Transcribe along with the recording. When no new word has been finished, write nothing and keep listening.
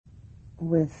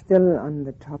We're still on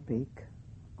the topic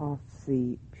of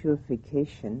the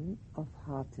purification of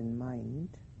heart and mind,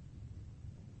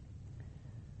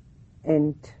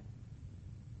 and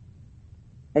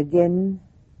again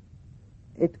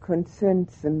it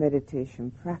concerns the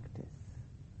meditation practice.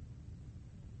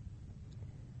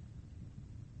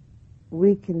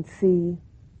 We can see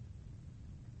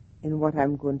in what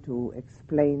I'm going to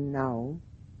explain now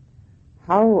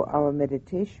how our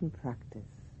meditation practice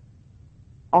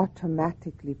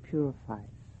automatically purifies.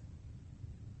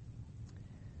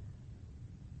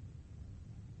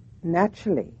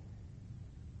 Naturally,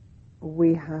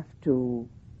 we have to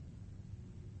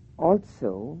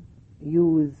also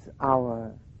use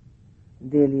our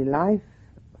daily life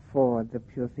for the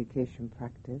purification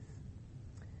practice,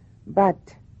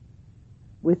 but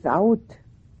without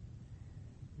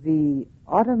the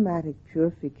automatic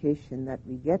purification that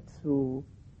we get through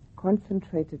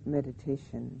concentrated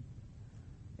meditation,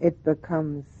 it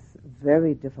becomes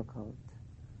very difficult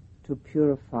to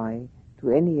purify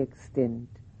to any extent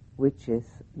which is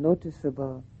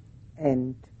noticeable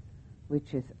and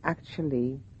which is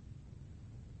actually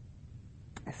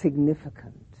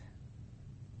significant.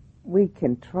 We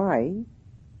can try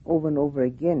over and over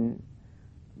again,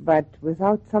 but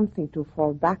without something to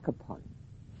fall back upon,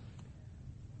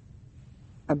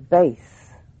 a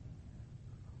base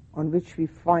on which we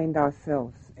find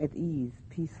ourselves at ease,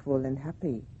 peaceful and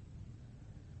happy,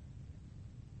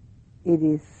 it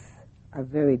is a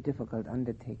very difficult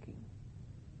undertaking.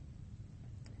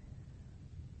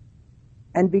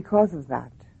 And because of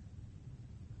that,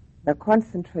 the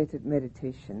concentrated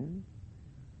meditation,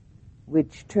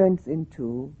 which turns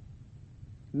into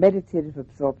meditative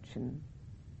absorption,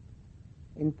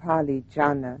 in Pali,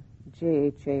 jhana,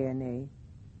 Jhana,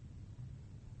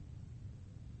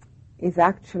 is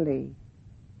actually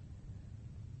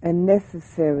a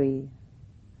necessary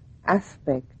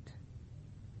aspect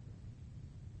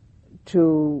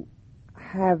to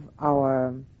have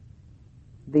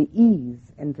the ease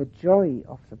and the joy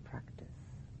of the practice.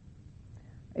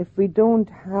 If we don't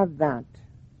have that,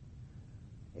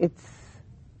 it's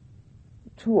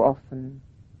too often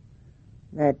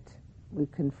that we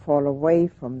can fall away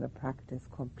from the practice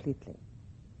completely.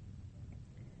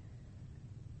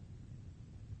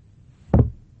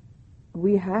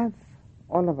 We have,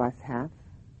 all of us have,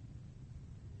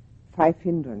 5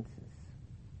 hindrances.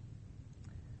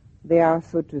 They are,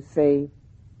 so to say,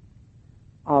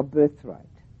 our birthright.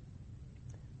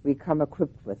 We come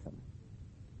equipped with them.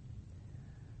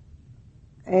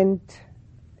 And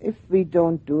if we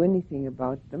don't do anything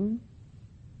about them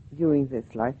during this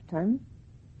lifetime,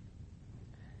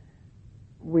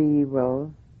 we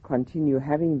will continue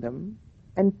having them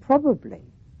and probably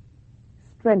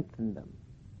strengthen them.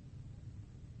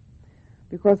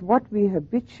 Because what we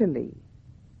habitually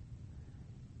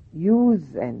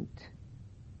use and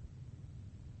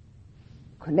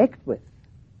connect with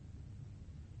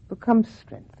becomes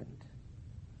strengthened,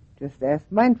 just as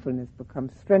mindfulness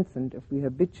becomes strengthened if we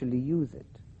habitually use it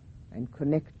and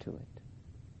connect to it.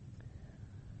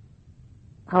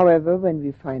 However, when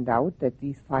we find out that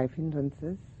these 5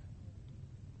 hindrances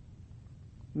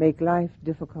make life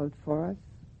difficult for us,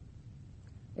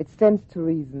 it stands to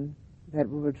reason that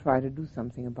we will try to do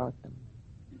something about them.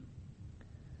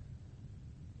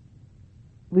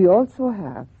 We also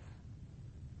have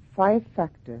 5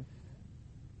 factors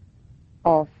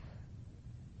of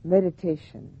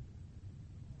meditation,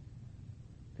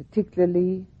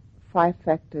 particularly 5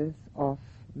 factors of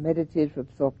meditative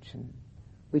absorption,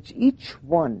 which each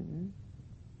one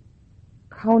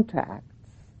counteracts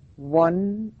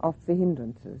one of the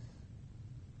hindrances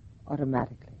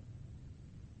automatically.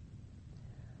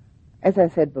 As I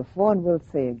said before and will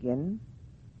say again,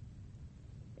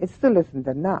 it still isn't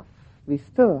enough. We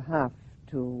still have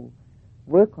to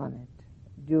work on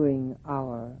it during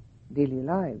our daily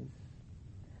lives.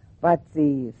 But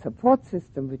the support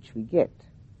system which we get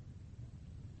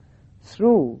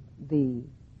through the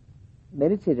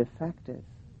meditative factors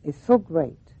is so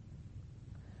great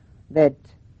that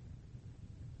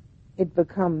it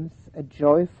becomes a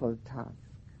joyful task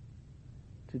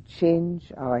to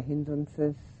change our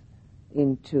hindrances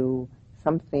into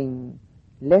something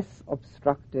less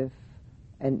obstructive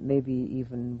and maybe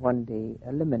even one day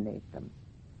eliminate them.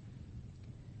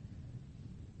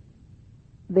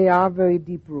 They are very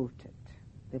deep-rooted.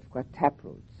 They've got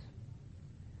taproots.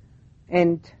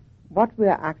 And what we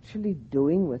are actually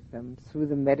doing with them through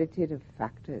the meditative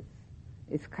factors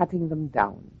is cutting them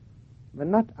down. We're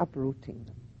not uprooting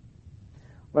them.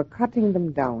 We're cutting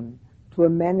them down to a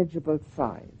manageable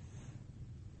size.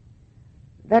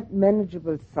 That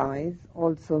manageable size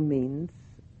also means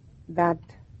that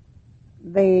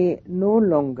they no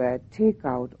longer take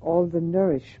out all the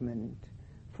nourishment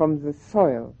from the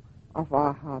soil of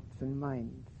our hearts and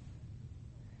minds,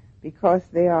 because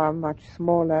they are much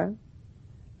smaller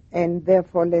and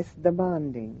therefore less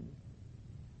demanding.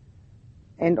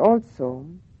 And also,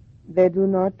 they do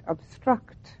not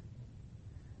obstruct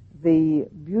the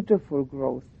beautiful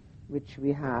growth which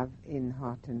we have in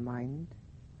heart and mind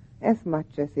as much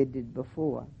as they did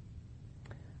before.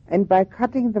 And by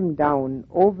cutting them down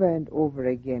over and over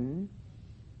again,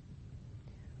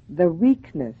 the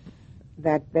weakness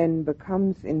that then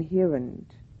becomes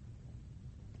inherent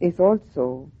is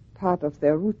also part of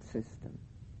their root system.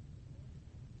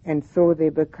 And so they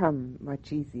become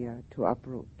much easier to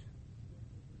uproot.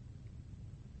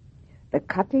 The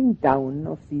cutting down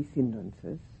of these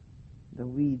hindrances, the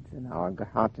weeds in our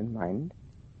heart and mind,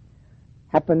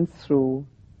 happens through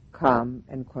calm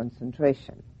and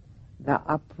concentration. The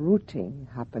uprooting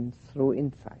happens through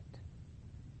insight.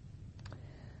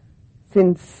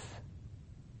 Since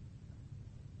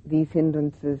these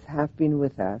hindrances have been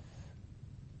with us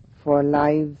for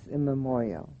lives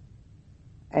immemorial,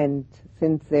 and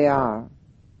since they are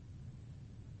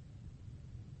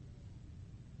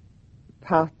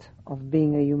part of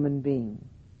being a human being,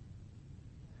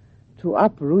 to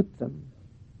uproot them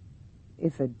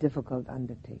is a difficult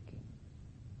undertaking.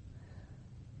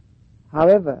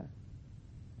 However,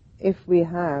 if we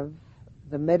have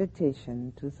the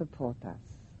meditation to support us,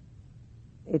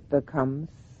 it becomes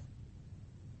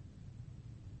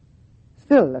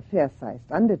still a fair-sized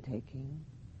undertaking,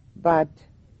 but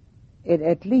it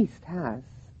at least has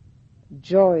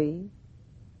joy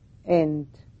and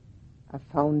a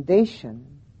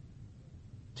foundation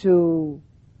to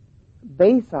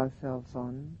base ourselves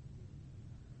on,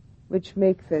 which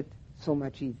makes it so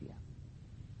much easier.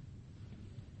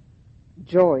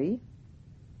 Joy,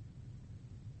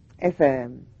 as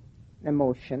an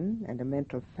emotion and a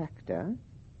mental factor,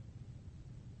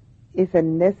 is a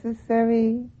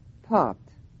necessary part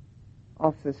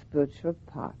of the spiritual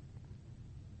path.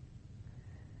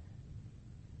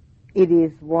 It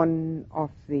is one of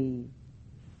the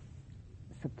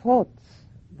supports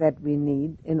that we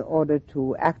need in order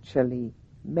to actually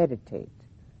meditate.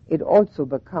 It also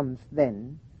becomes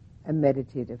then a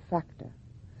meditative factor.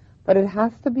 But it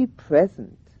has to be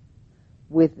present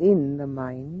within the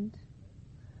mind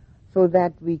so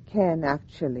that we can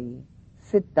actually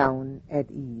sit down at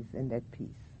ease and at peace.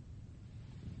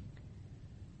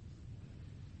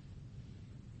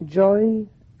 Joy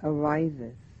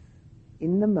arises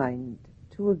in the mind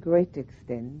to a great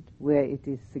extent where it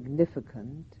is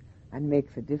significant and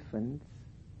makes a difference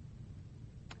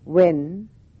when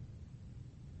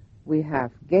we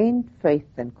have gained faith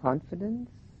and confidence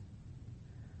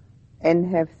and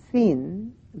have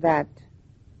seen that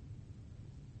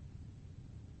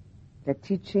the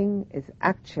teaching is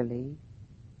actually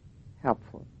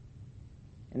helpful.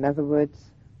 In other words,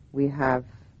 we have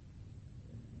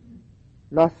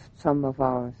lost some of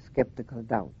our skeptical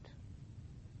doubt.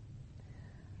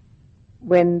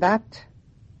 When that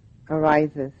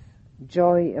arises,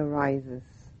 joy arises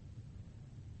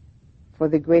for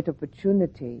the great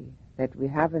opportunity that we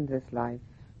have in this life,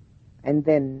 and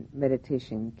then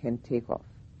meditation can take off.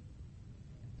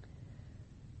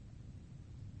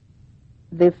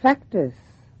 The factors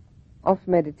of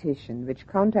meditation which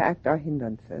counteract our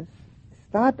hindrances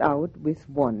start out with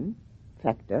one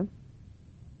factor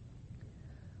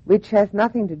which has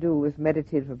nothing to do with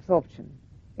meditative absorption.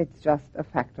 It's just a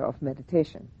factor of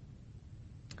meditation.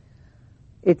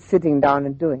 It's sitting down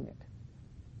and doing it.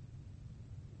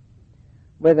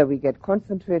 Whether we get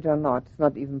concentrated or not, it's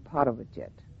not even part of it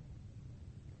yet.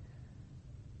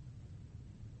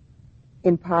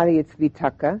 In Pali, it's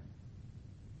vitaka,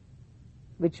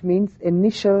 which means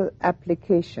initial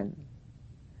application,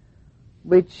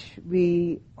 which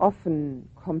we often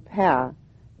compare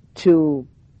to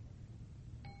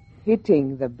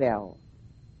hitting the bell.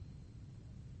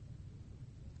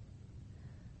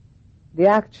 The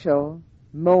actual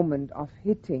moment of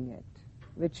hitting it,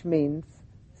 which means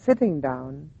sitting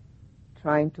down,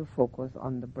 trying to focus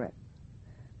on the breath.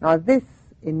 Now this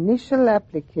initial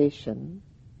application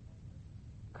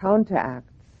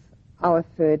counteracts our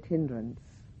third hindrance,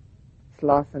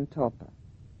 sloth and torpor,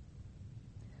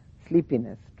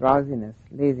 sleepiness, drowsiness,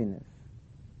 laziness,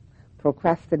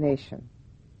 procrastination.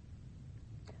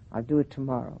 I'll do it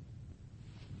tomorrow.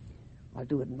 I'll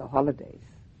do it in the holidays.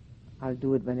 I'll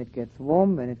do it when it gets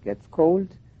warm, when it gets cold,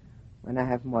 when I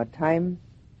have more time,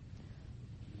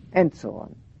 and so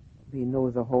on. We know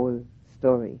the whole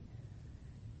story.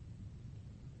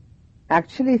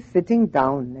 Actually sitting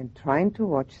down and trying to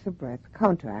watch the breath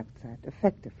counteracts that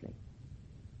effectively.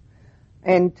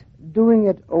 And doing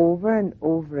it over and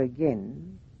over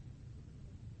again,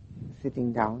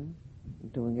 sitting down,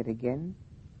 doing it again,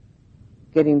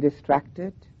 getting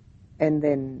distracted, and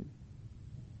then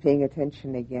paying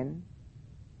attention again,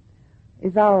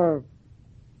 is our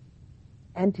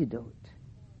antidote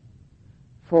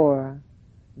for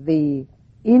the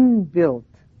inbuilt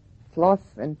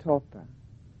sloth and torpor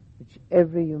which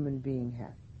every human being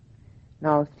has.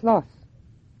 Now, sloth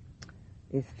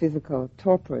is physical,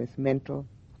 torpor is mental.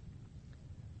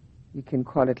 You can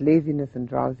call it laziness and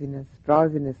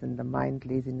drowsiness in the mind,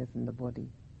 laziness in the body.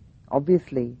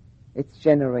 Obviously, it's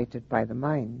generated by the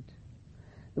mind.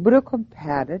 The Buddha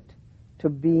compared it to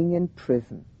being in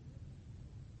prison.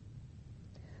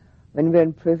 When we're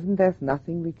in prison, there's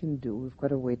nothing we can do. We've got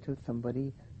to wait till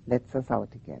somebody lets us out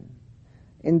again.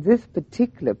 In this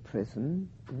particular prison,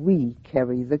 we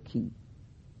carry the key.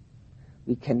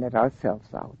 We can let ourselves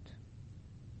out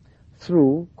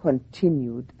through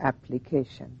continued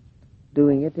application,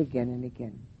 doing it again and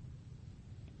again.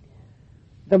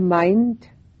 The mind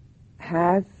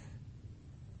has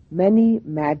many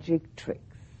magic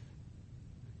tricks.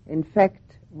 In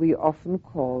fact, we often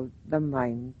call the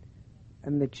mind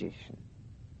a magician.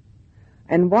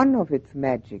 And one of its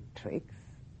magic tricks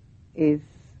is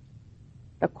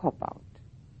the cop-out.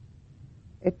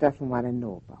 It doesn't want to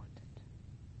know about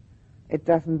it. It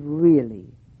doesn't really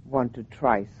want to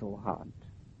try so hard.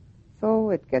 So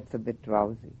it gets a bit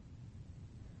drowsy.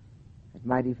 It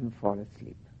might even fall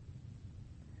asleep.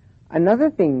 Another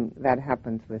thing that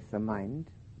happens with the mind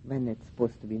when it's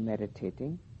supposed to be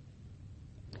meditating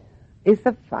is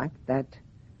the fact that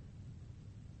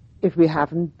if we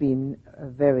haven't been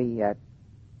very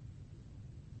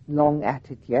long at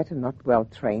it yet and not well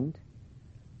trained,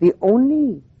 the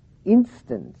only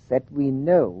instance that we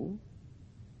know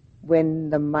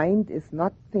when the mind is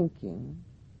not thinking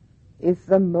is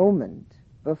the moment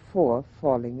before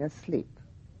falling asleep.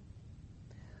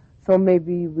 So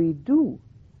maybe we do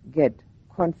get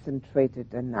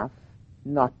concentrated enough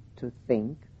not to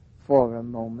think for a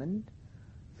moment,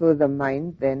 so the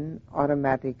mind then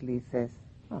automatically says,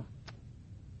 oh,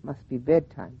 must be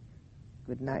bedtime.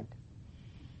 Good night.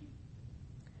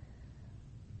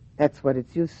 That's what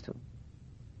it's used to.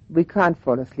 We can't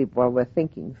fall asleep while we're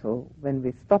thinking, so when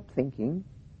we stop thinking,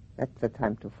 that's the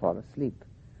time to fall asleep.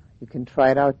 You can try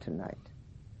it out tonight.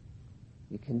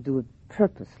 You can do it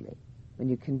purposely. When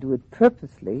you can do it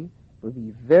purposely, it will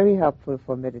be very helpful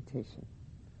for meditation.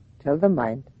 Tell the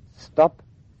mind, stop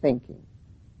thinking,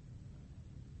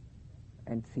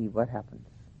 and see what happens.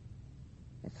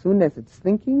 As soon as it's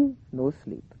thinking, no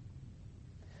sleep.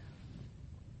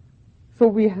 So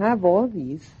we have all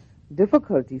these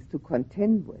difficulties to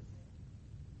contend with,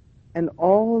 and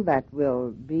all that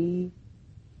will be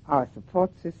our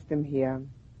support system here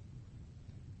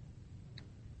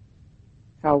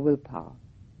is our willpower,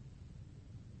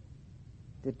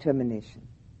 determination.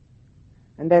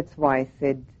 And that's why I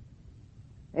said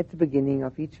at the beginning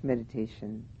of each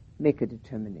meditation, make a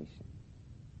determination.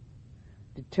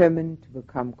 Determined to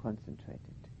become concentrated.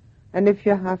 And if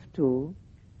you have to,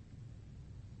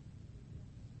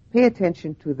 pay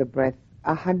attention to the breath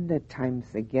 100 times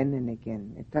again and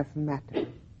again. It doesn't matter.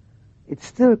 It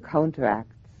still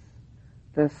counteracts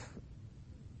this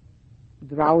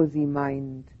drowsy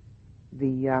mind,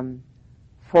 the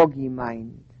foggy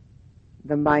mind,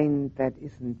 the mind that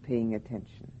isn't paying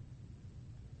attention.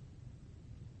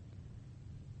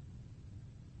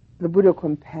 The Buddha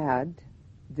compared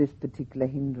this particular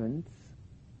hindrance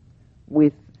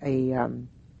with a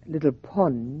little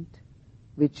pond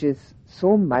which is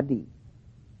so muddy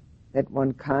that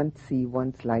one can't see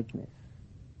one's likeness.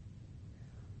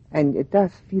 And it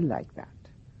does feel like that.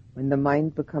 When the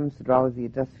mind becomes drowsy,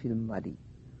 it does feel muddy,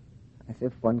 as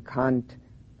if one can't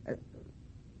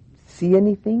see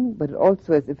anything, but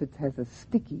also as if it has a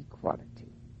sticky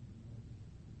quality.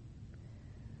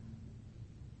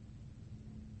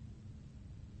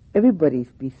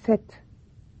 Everybody's beset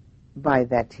by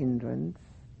that hindrance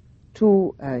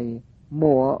to a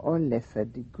more or lesser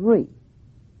degree.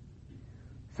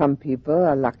 Some people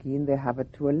are lucky and they have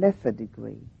it to a lesser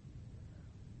degree.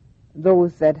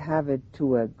 Those that have it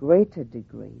to a greater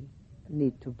degree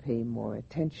need to pay more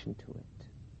attention to it.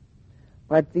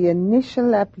 But the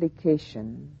initial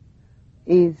application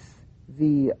is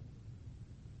the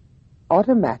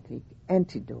automatic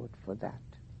antidote for that.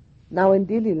 Now in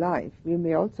daily life, we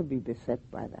may also be beset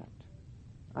by that.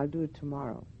 I'll do it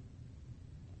tomorrow.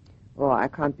 Or I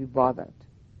can't be bothered.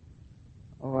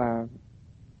 Or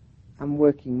I'm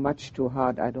working much too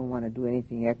hard, I don't want to do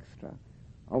anything extra.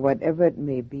 Or whatever it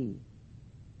may be.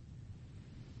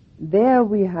 There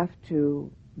we have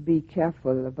to be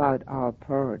careful about our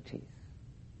priorities.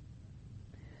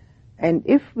 And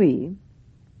if we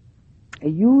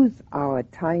use our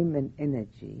time and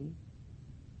energy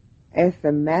as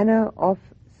a manner of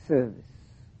service,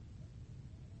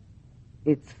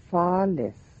 it's far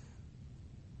less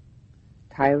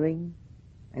tiring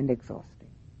and exhausting.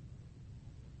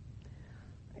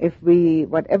 If we,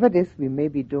 whatever it is we may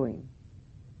be doing,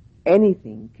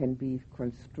 anything can be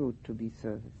construed to be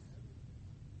service.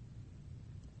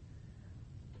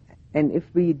 And if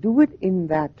we do it in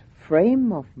that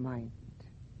frame of mind,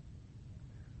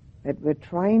 that we're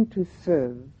trying to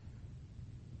serve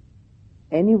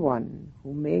anyone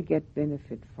who may get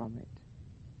benefit from it,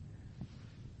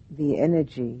 the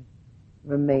energy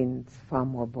remains far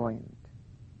more buoyant.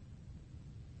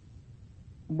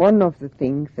 One of the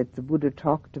things that the Buddha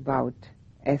talked about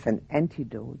as an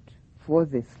antidote for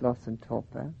this loss and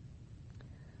torpor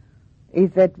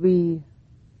is that we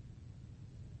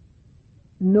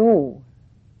know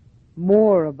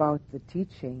more about the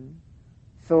teaching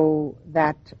so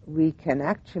that we can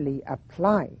actually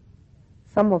apply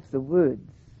some of the words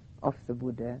of the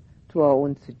Buddha to our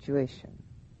own situation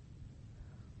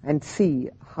and see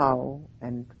how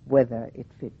and whether it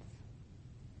fits.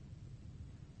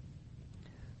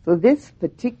 So this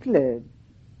particular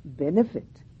benefit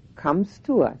comes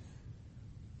to us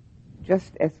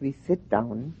just as we sit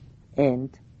down and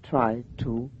try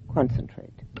to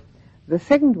concentrate. The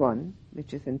second one,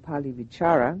 which is in Pali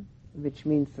Vichara, which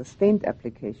means sustained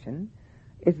application,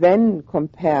 is then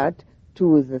compared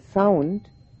to the sound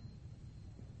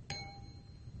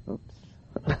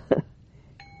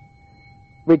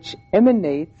which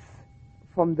emanates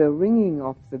from the ringing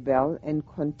of the bell and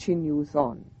continues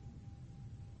on.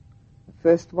 The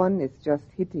first one is just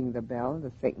hitting the bell.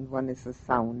 The second one is a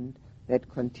sound that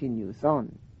continues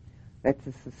on. That's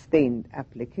a sustained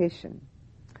application.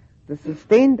 The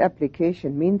sustained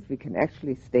application means we can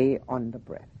actually stay on the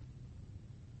breath.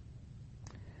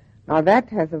 Now that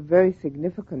has a very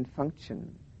significant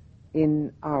function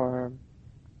in our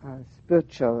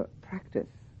spiritual practice.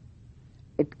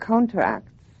 It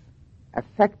counteracts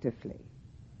effectively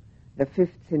the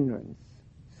fifth hindrance,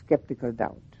 skeptical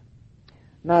doubt.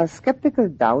 Now, skeptical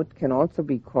doubt can also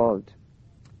be called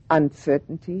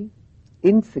uncertainty,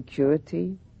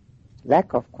 insecurity,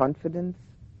 lack of confidence,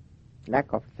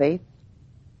 lack of faith.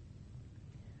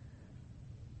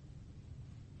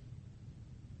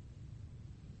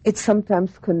 It's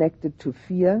sometimes connected to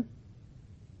fear.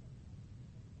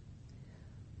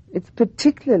 It's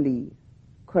particularly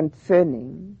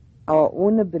concerning our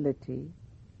own ability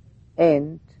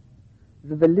and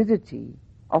the validity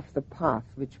of the path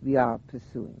which we are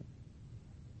pursuing.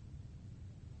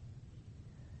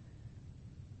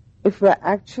 If we're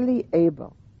actually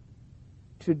able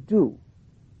to do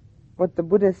what the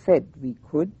Buddha said we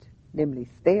could, namely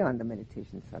stay on the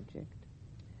meditation subject,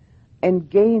 and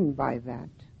gain by that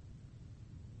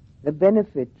the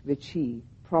benefit which he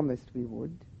promised we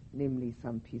would, namely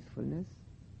some peacefulness,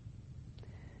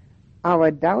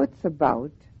 our doubts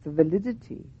about the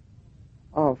validity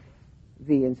of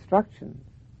the instructions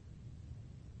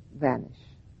vanish.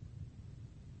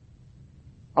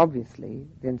 Obviously,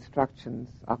 the instructions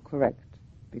are correct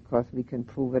because we can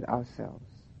prove it ourselves.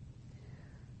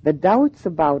 The doubts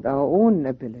about our own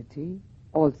ability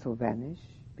also vanish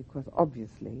because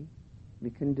obviously we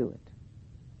can do it.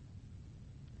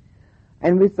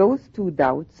 And with those two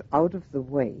doubts out of the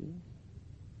way,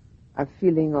 a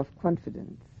feeling of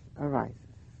confidence arises.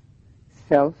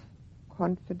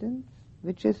 Self-confidence,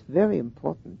 which is very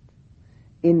important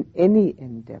in any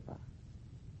endeavor,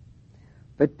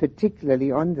 but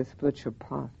particularly on the spiritual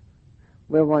path,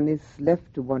 where one is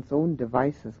left to one's own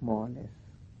devices, more or less.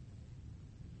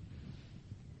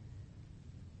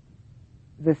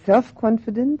 The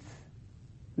self-confidence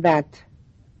that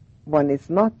one is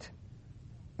not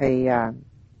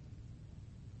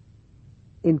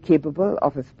incapable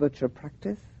of a spiritual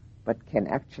practice, but can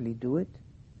actually do it.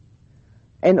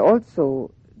 And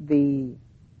also the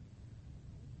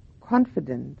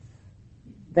confidence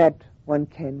that one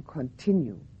can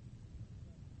continue,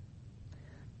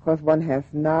 because one has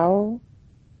now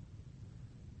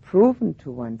proven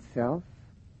to oneself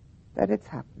that it's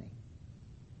happening.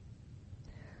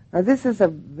 Now this is a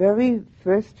very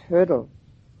first hurdle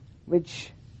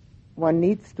which one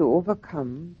needs to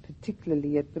overcome,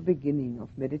 particularly at the beginning of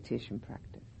meditation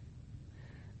practice.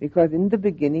 Because in the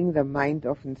beginning the mind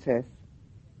often says,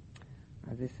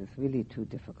 oh, this is really too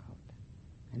difficult.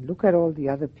 And look at all the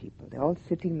other people. They're all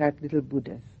sitting like little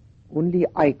Buddhas. Only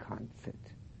I can't sit.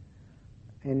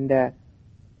 And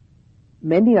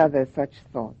many other such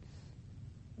thoughts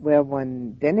where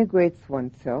one denigrates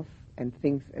oneself and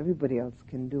thinks everybody else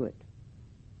can do it.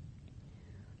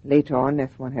 Later on, as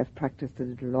one has practiced a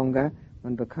little longer,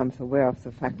 one becomes aware of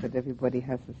the fact that everybody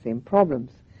has the same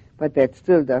problems, but that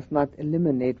still does not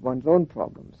eliminate one's own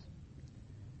problems.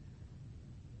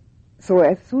 So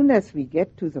as soon as we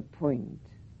get to the point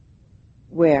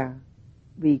where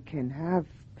we can have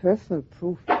personal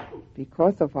proof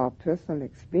because of our personal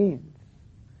experience,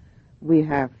 we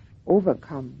have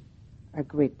overcome a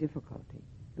great difficulty.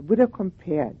 The Buddha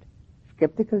compared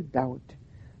skeptical doubt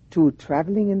to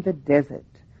traveling in the desert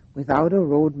without a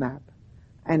road map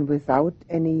and without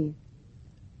any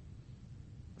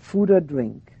food or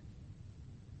drink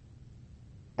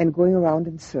and going around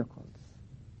in circles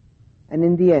and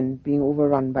in the end being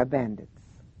overrun by bandits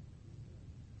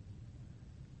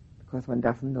because one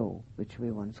doesn't know which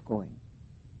way one's going.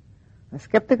 A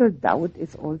skeptical doubt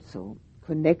is also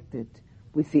connected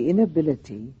with the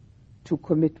inability to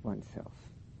commit oneself.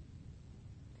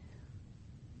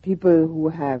 People who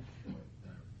have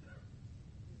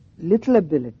little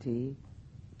ability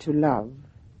to love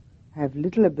have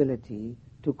little ability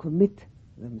to commit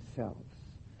themselves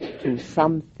to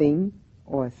something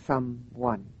or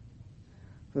someone.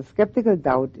 So skeptical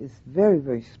doubt is very,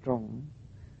 very strong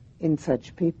in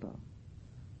such people.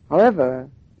 However,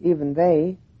 even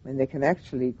they, when they can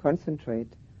actually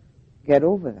concentrate, get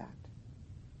over that.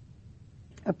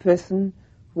 A person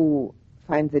who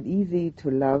finds it easy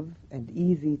to love and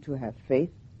easy to have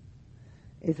faith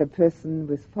is a person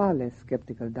with far less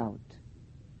skeptical doubt.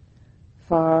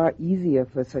 Far easier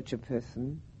for such a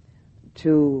person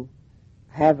to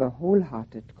have a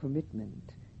wholehearted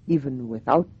commitment, even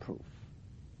without proof.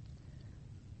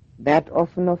 That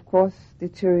often, of course,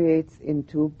 deteriorates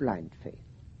into blind faith.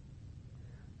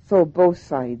 So both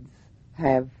sides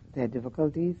have their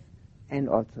difficulties and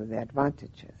also their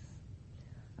advantages.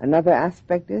 Another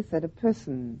aspect is that a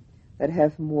person that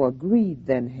has more greed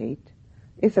than hate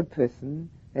is a person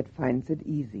that finds it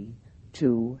easy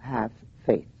to have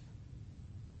faith.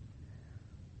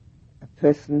 A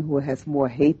person who has more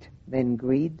hate than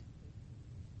greed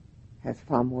has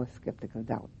far more skeptical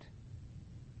doubt.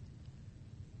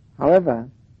 However,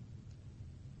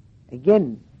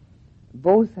 again,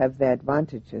 both have their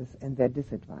advantages and their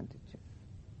disadvantages.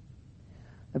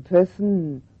 A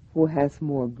person who has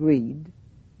more greed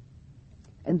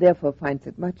and therefore finds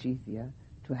it much easier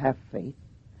to have faith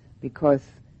because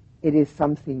it is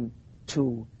something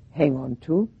to hang on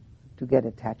to get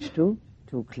attached to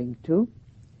cling to,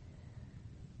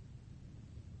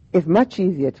 is much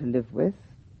easier to live with,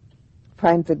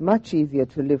 finds it much easier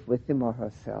to live with him or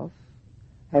herself,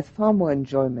 has far more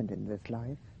enjoyment in this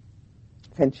life,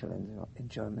 sensual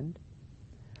enjoyment,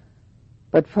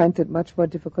 but finds it much more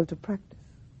difficult to practice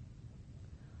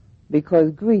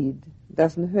because greed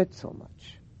doesn't hurt so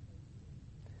much.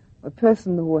 A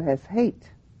person who has hate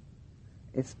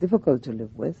is difficult to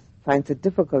live with, finds it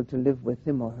difficult to live with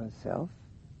him or herself,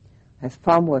 has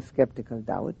far more skeptical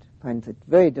doubt, finds it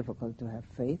very difficult to have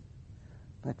faith,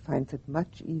 but finds it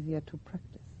much easier to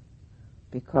practice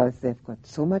because they've got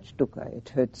so much dukkha, it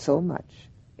hurts so much,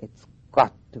 it's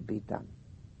got to be done.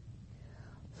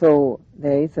 So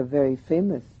there is a very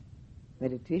famous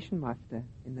meditation master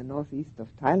in the northeast of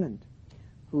Thailand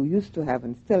who used to have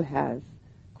and still has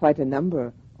quite a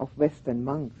number of Western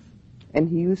monks. And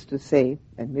he used to say,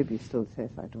 and maybe still says,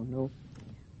 I don't know,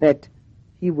 that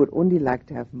he would only like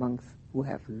to have monks who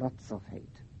have lots of hate.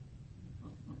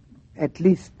 At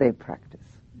least they practice.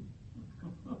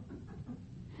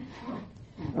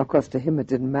 Of course, to him it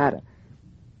didn't matter.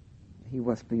 He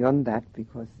was beyond that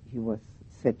because he was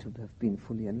said to have been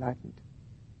fully enlightened.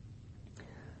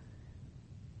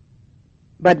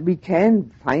 But we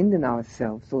can find in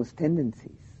ourselves those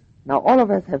tendencies. Now, all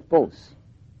of us have both,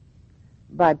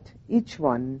 but each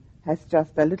one has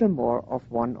just a little more of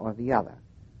one or the other.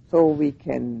 So we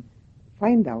can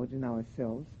find out in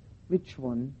ourselves which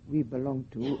one we belong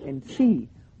to and see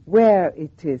where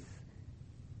it is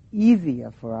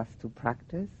easier for us to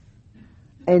practice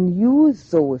and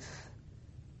use those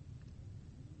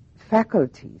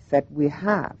faculties that we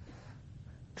have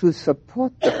to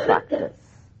support the practice.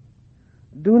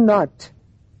 Do not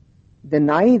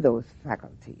deny those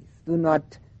faculties. Do not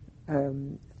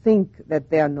think that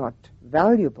they are not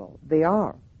valuable. They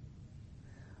are.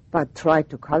 But try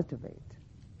to cultivate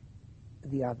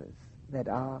the others that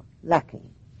are lacking.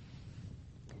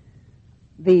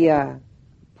 The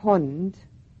pond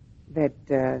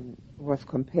that was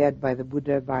compared by the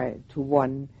Buddha to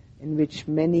one in which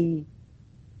many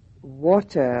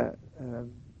water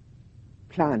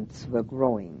plants were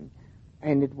growing,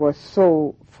 and it was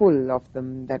so full of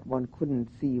them that one couldn't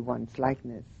see one's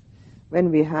likeness.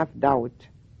 When we have doubt,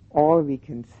 all we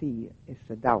can see is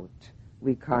the doubt.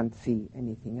 We can't see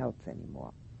anything else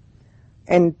anymore.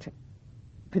 And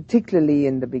particularly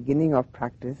in the beginning of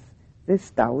practice,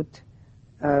 this doubt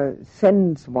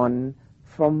sends one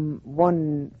from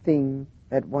one thing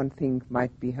that one thinks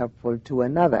might be helpful to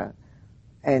another.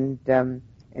 And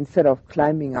instead of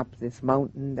climbing up this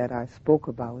mountain that I spoke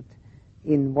about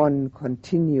in one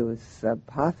continuous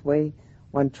pathway,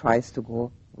 one tries to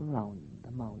go around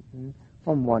the mountain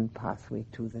from one pathway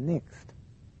to the next.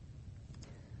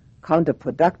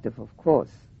 Counterproductive, of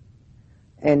course,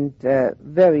 and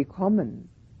very common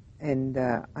and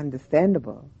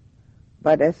understandable.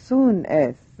 But as soon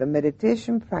as the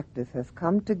meditation practice has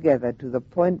come together to the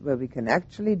point where we can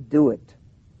actually do it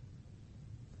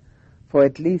for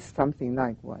at least something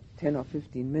like, 10 or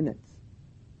 15 minutes,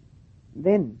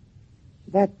 then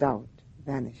that doubt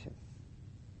vanishes.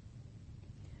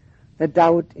 The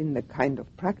doubt in the kind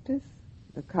of practice,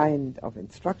 the kind of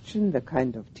instruction, the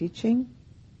kind of teaching,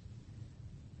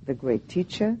 the great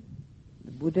teacher,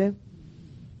 the Buddha,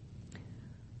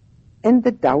 and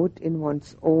the doubt in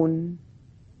one's own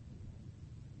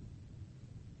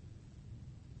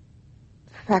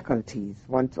faculties,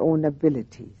 one's own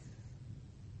abilities.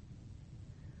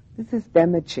 This is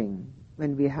damaging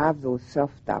when we have those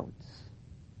self-doubts.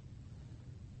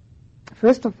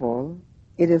 First of all,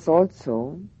 it is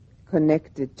also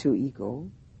connected to ego,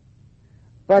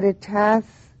 but it has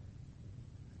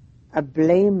a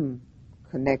blame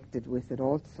connected with it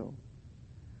also.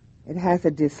 It has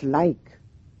a dislike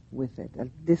with it, a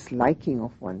disliking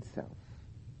of oneself.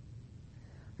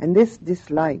 And this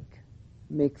dislike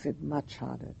makes it much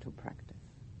harder to practice.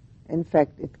 In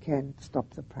fact, it can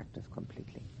stop the practice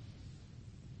completely.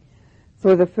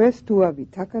 So the first two are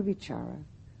vitaka vichara,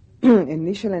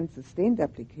 initial and sustained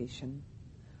application,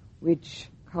 which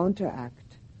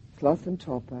counteract sloth and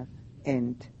torpor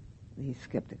and the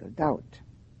skeptical doubt.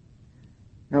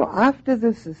 Now, after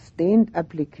the sustained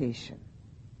application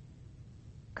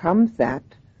comes that,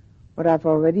 what I've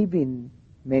already been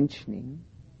mentioning,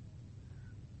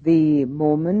 the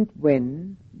moment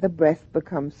when the breath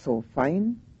becomes so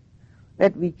fine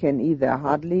that we can either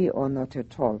hardly or not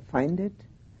at all find it,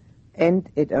 and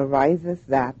it arises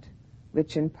that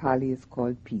which in Pali is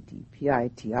called piti,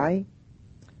 P-I-T-I,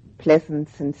 pleasant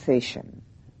sensation,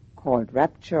 called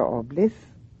rapture or bliss,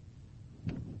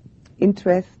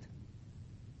 interest.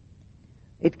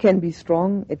 It can be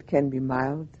strong, it can be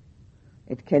mild,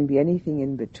 it can be anything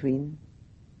in between.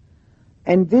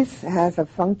 And this has a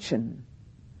function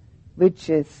which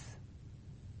is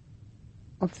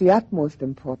of the utmost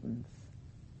importance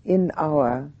in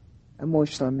our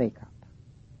emotional makeup.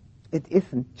 It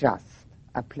isn't just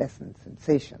a pleasant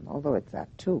sensation, although it's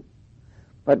that too.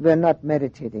 But we're not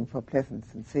meditating for pleasant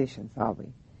sensations, are we?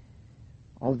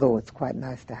 Although it's quite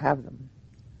nice to have them.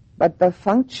 But the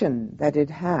function that it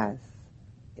has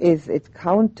is it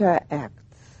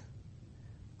counteracts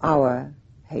our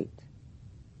hate,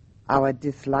 our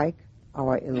dislike,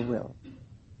 our ill will.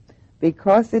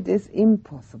 Because it is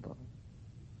impossible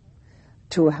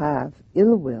to have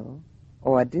ill will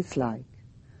or dislike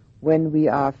when we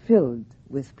are filled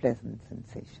with pleasant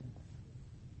sensations.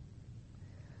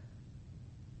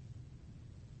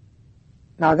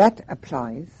 Now that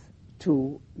applies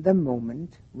to the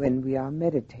moment when we are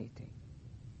meditating.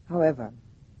 However,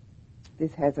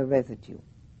 this has a residue.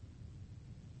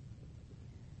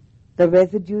 The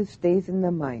residue stays in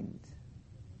the mind.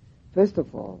 First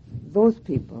of all, those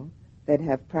people that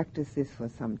have practiced this for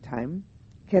some time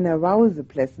can arouse a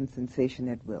pleasant sensation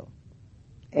at will,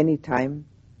 anytime,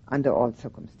 under all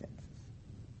circumstances.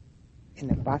 In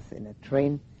a bus, in a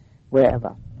train,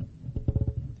 wherever.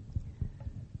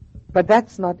 But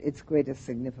that's not its greatest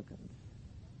significance.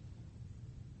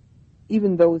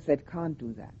 Even those that can't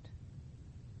do that.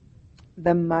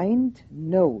 The mind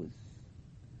knows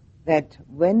that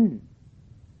when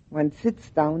one sits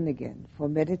down again for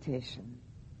meditation,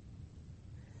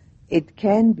 it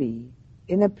can be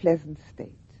in a pleasant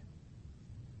state.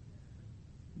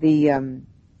 The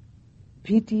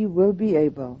piti we will be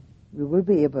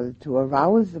able to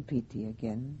arouse the piti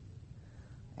again,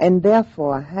 and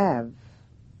therefore have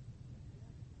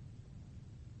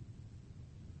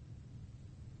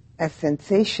a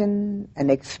sensation, an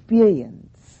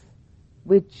experience,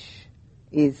 which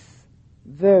is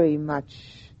very much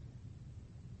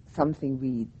something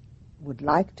we would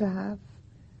like to have,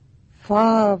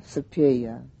 far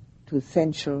superior to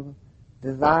sensual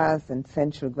desires and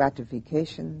sensual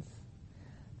gratifications,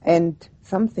 and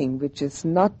something which is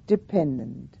not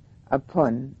dependent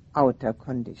upon outer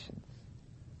conditions.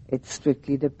 It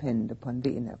strictly depends upon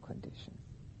the inner condition.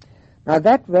 Now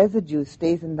that residue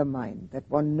stays in the mind, that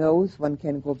one knows one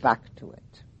can go back to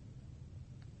it.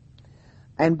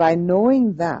 And by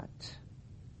knowing that,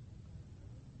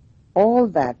 all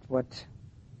that what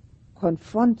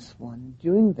confronts one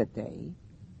during the day,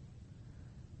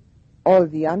 all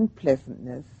the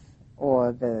unpleasantness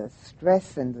or the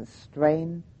stress and the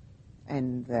strain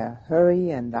and the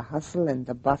hurry and the hustle and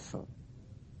the bustle,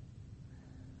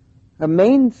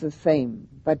 remains the same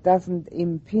but doesn't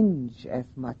impinge as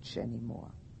much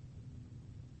anymore.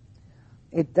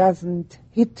 It doesn't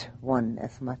hit one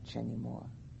as much anymore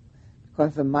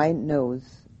because the mind knows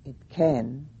it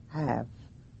can have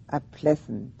a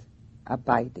pleasant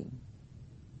abiding.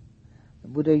 The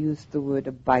Buddha used the word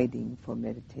abiding for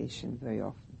meditation very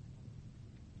often.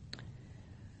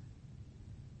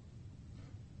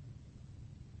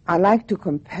 I like to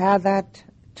compare that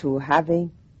to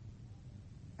having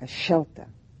a shelter.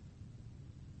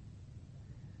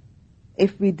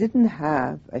 If we didn't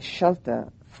have a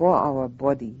shelter for our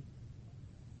body,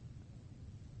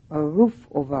 a roof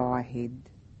over our head,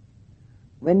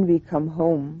 when we come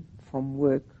home from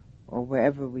work or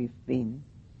wherever we've been,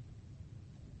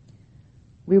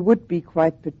 we would be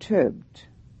quite perturbed.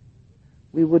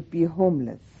 We would be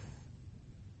homeless.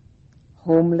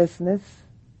 Homelessness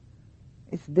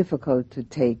is difficult to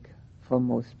take for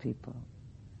most people.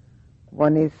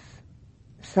 One is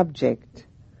subject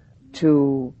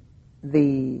to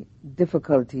the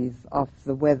difficulties of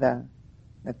the weather,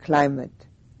 the climate.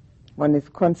 One is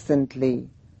constantly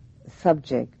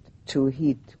subject to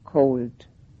heat, cold,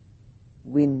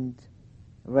 wind,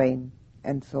 rain,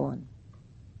 and so on.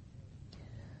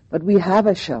 But we have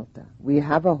a shelter, we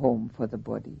have a home for the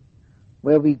body,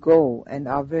 where we go and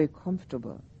are very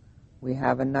comfortable. We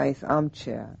have a nice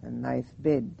armchair, a nice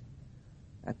bed,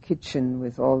 a kitchen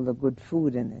with all the good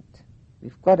food in it.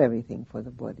 We've got everything for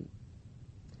the body.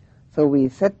 So we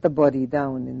set the body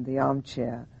down in the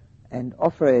armchair and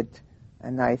offer it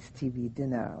a nice TV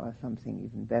dinner or something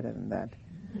even better than that.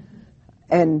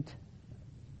 And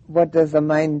what does the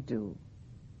mind do?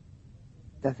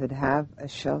 Does it have a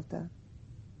shelter?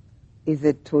 Is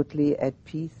it totally at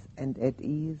peace and at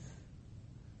ease?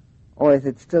 Or is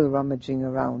it still rummaging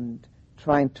around,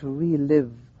 trying to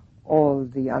relive all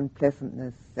the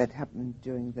unpleasantness that happened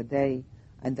during the day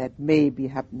and that may be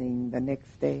happening the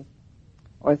next day?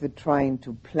 Or is it trying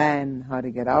to plan how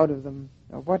to get out of them?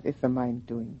 Or what is the mind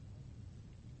doing?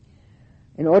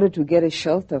 In order to get a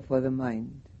shelter for the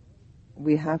mind,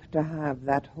 we have to have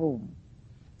that home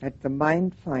that the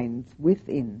mind finds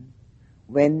within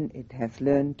when it has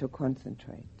learned to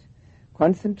concentrate.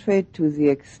 Concentrate to the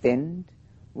extent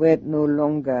where it no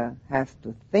longer has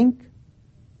to think,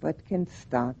 but can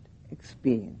start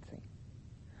experiencing.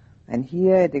 And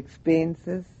here it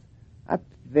experiences a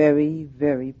very,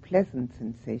 very pleasant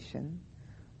sensation,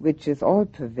 which is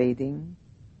all-pervading,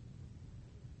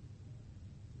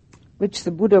 which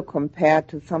the Buddha compared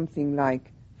to something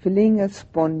like filling a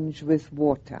sponge with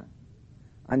water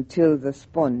until the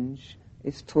sponge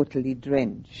is totally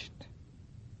drenched.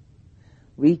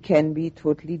 We can be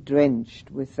totally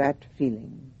drenched with that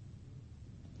feeling.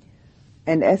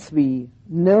 And as we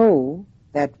know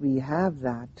that we have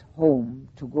that home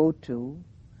to go to,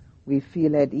 we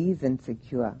feel at ease and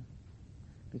secure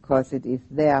because it is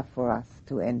there for us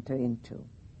to enter into.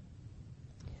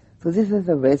 So this is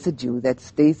a residue that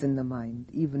stays in the mind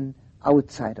even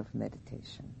outside of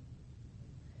meditation.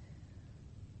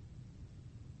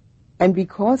 And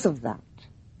because of that,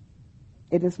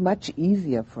 it is much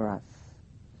easier for us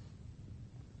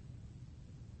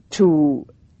to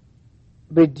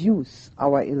reduce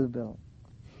our ill will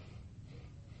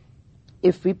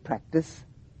if we practice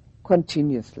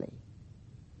continuously.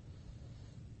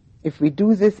 If we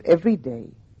do this every day,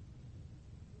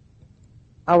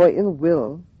 our ill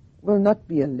will not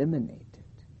be eliminated.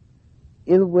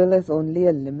 Ill will is only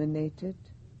eliminated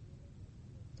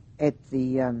at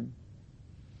the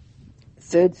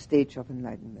third stage of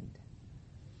enlightenment.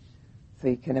 So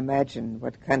you can imagine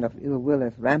what kind of ill will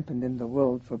is rampant in the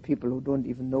world for people who don't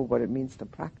even know what it means to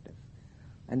practice.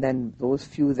 And then those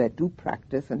few that do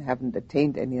practice and haven't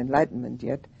attained any enlightenment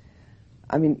yet,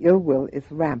 ill will is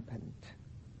rampant.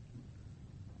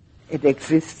 It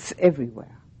exists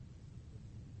everywhere.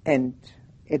 And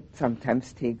it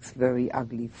sometimes takes very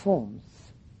ugly forms,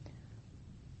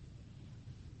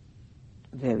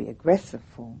 very aggressive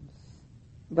forms.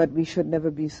 But we should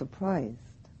never be surprised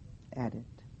at it.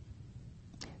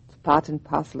 It's part and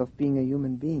parcel of being a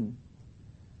human being.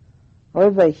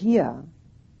 However, here,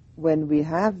 when we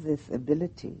have this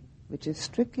ability, which is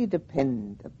strictly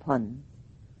dependent upon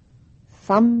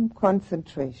some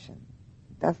concentration,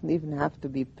 it doesn't even have to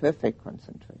be perfect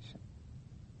concentration,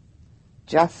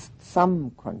 just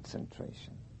some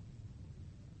concentration.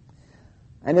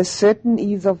 And a certain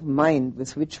ease of mind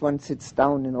with which one sits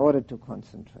down in order to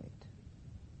concentrate.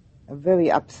 A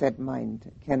very upset mind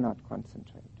cannot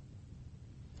concentrate.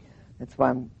 That's why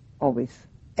I'm always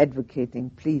advocating,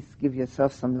 please give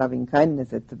yourself some loving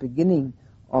kindness at the beginning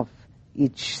of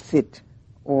each sit,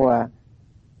 or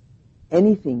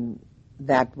anything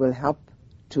that will help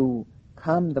to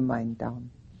calm the mind down.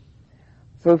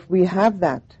 So if we have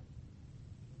that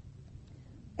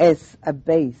as a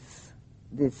base,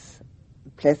 this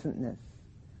pleasantness,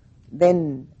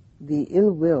 then the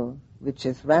ill will, which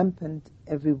is rampant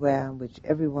everywhere, which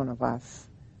every one of us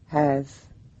has,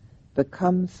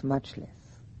 becomes much less.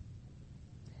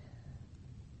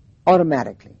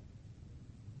 Automatically.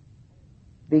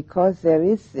 Because there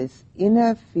is this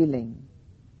inner feeling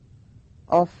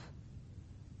of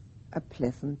a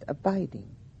pleasant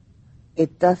abiding.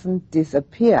 It doesn't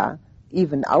disappear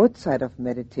even outside of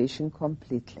meditation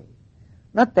completely.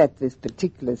 Not that this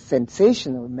particular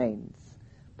sensation remains,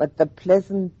 but the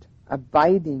pleasant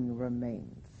abiding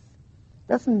remains.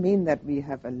 Doesn't mean that we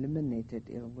have eliminated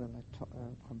ill will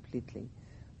completely,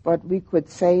 but we could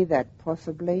say that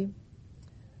possibly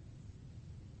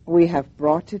we have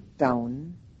brought it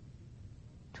down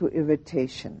to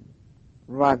irritation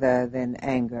rather than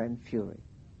anger and fury,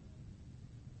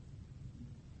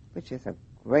 which is a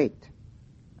great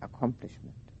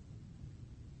accomplishment.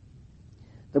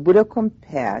 The Buddha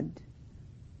compared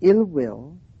ill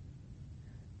will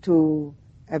to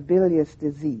a bilious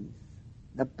disease,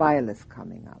 the bile is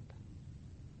coming up.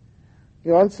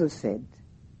 He also said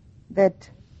that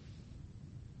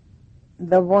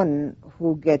the one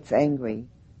who gets angry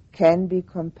can be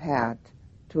compared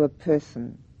to a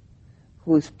person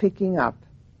who is picking up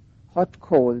hot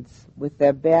coals with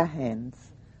their bare hands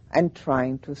and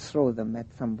trying to throw them at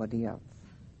somebody else.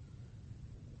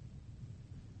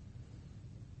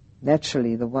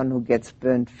 Naturally, the one who gets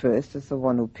burned first is the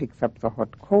one who picks up the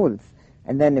hot coals.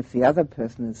 And then if the other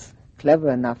person is clever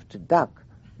enough to duck,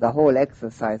 the whole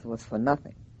exercise was for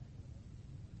nothing.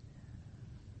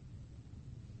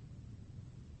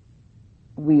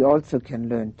 We also can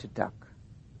learn to duck.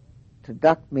 To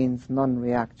duck means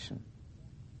non-reaction.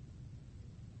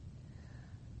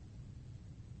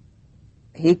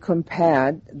 He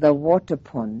compared the water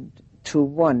pond to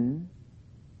one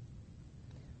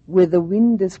where the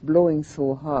wind is blowing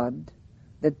so hard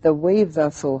that the waves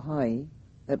are so high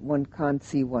that one can't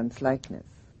see one's likeness.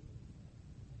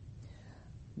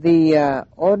 The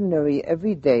ordinary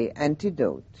everyday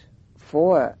antidote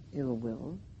for ill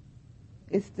will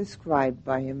is described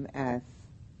by him as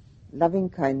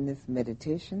loving-kindness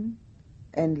meditation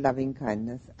and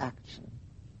loving-kindness action.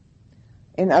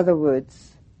 In other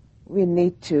words, we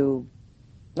need to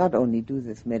not only do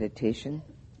this meditation,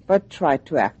 but try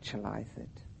to actualize it.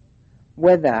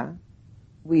 Whether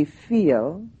we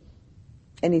feel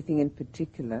anything in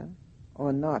particular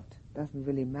or not doesn't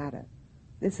really matter.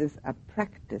 This is a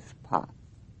practice path.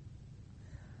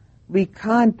 We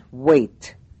can't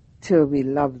wait till we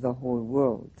love the whole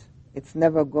world. It's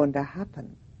never going to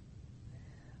happen.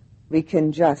 We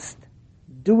can just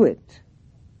do it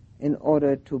in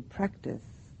order to practice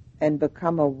and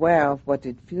become aware of what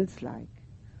it feels like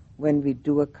when we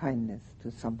do a kindness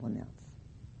to someone else.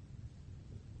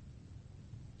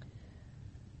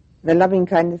 The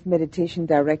loving-kindness meditation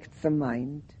directs the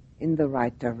mind in the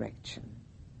right direction.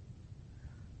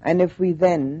 And if we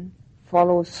then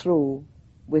follow through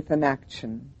with an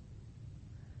action,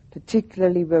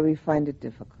 particularly where we find it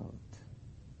difficult,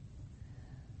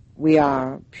 we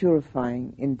are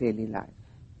purifying in daily life.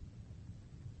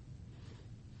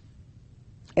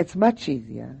 It's much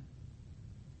easier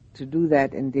to do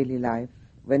that in daily life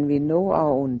when we know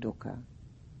our own dukkha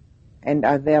and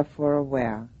are therefore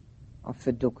aware of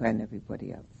the dukkha in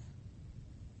everybody else.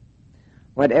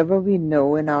 Whatever we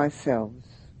know in ourselves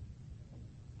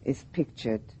is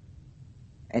pictured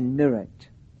and mirrored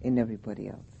in everybody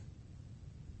else.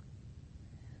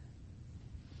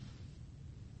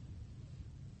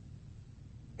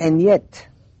 And yet,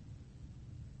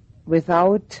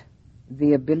 without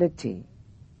the ability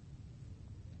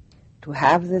to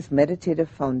have this meditative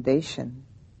foundation,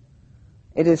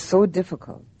 it is so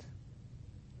difficult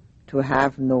to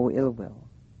have no ill will,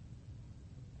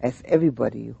 as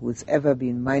everybody who's ever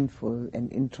been mindful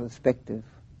and introspective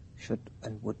should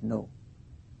and would know.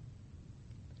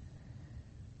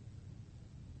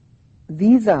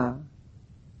 These are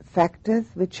factors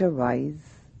which arise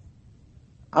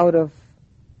out of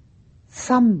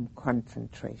some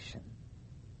concentration.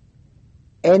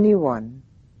 Anyone,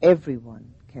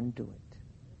 everyone can do it.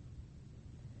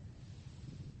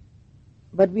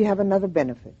 But we have another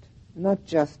benefit. Not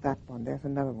just that one, there's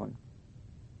another one.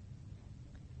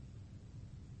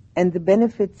 And the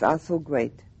benefits are so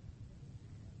great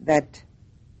that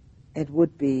it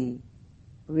would be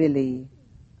really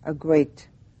a great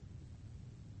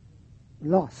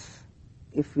loss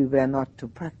if we were not to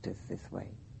practice this way.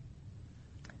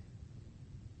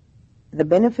 The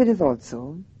benefit is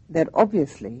also that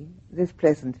obviously this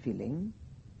pleasant feeling,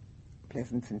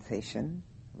 pleasant sensation,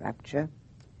 rapture,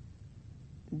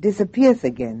 disappears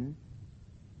again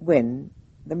when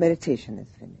the meditation is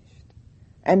finished.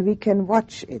 And we can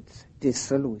watch its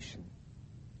dissolution.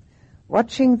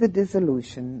 Watching the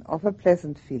dissolution of a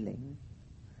pleasant feeling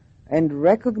and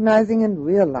recognizing and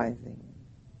realizing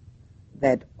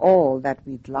that all that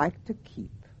we'd like to keep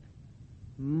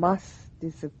must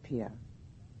disappear,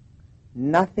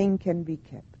 nothing can be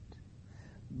kept,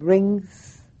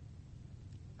 brings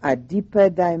a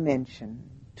deeper dimension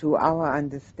to our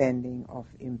understanding of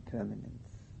impermanence.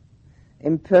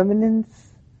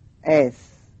 Impermanence as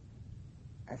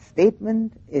a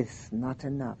statement is not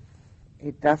enough.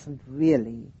 It doesn't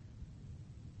really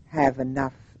have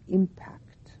enough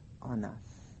impact on us.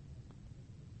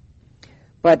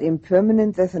 But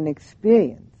impermanence as an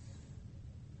experience,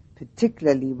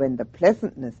 particularly when the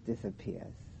pleasantness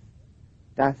disappears,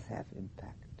 does have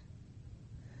impact.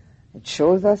 It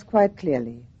shows us quite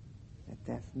clearly that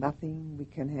there's nothing we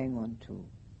can hang on to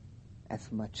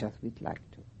as much as we'd like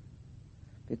to.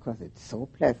 Because it's so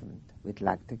pleasant, we'd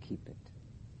like to keep it.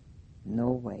 No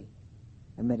way.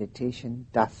 The meditation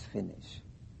does finish.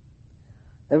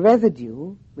 The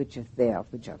residue, which is there,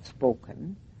 of which I've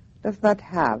spoken, does not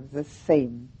have the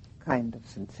same kind of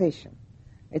sensation.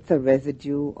 It's a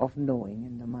residue of knowing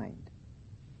in the mind.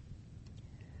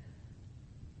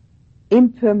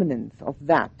 Impermanence of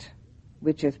that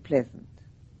which is pleasant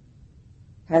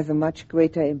has a much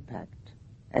greater impact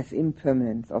as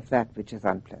impermanence of that which is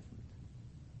unpleasant.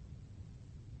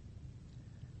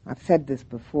 I've said this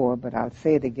before, but I'll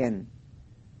say it again.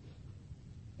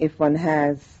 If one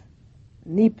has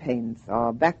knee pains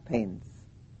or back pains,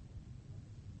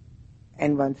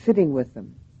 and one's sitting with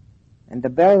them, and the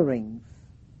bell rings,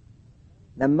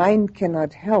 the mind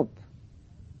cannot help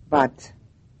but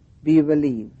be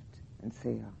relieved and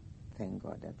say, oh, thank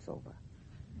God that's over.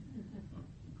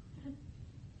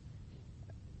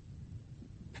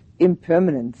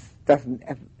 Impermanence doesn't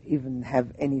even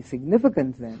have any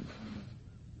significance then.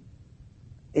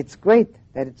 It's great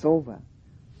that it's over,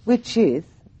 which is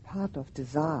part of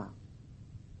desire.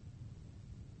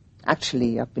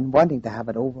 Actually, I've been wanting to have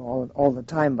it over all the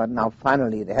time, but now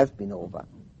finally it has been over.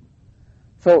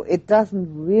 So it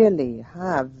doesn't really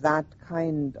have that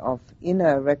kind of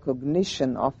inner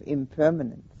recognition of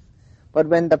impermanence. But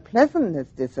when the pleasantness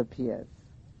disappears,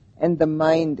 and the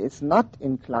mind is not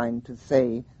inclined to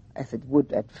say, as it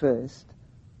would at first,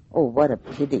 oh, what a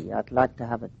pity, I'd like to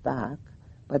have it back,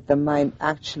 but the mind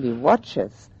actually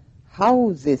watches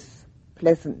how this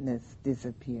pleasantness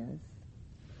disappears,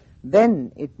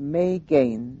 then it may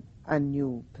gain a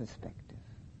new perspective.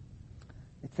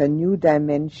 It's a new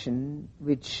dimension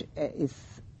which is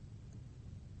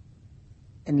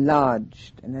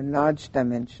enlarged, an enlarged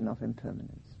dimension of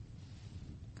impermanence.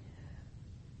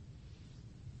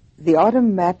 The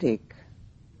automatic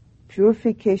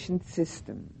purification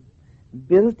system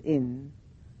built in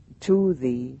to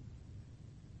the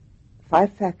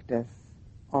 5 factors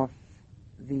of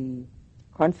the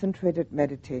concentrated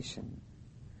meditation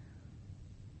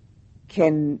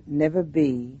can never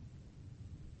be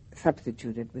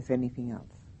substituted with anything else.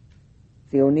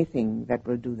 It's the only thing that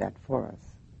will do that for us,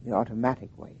 the automatic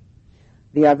way.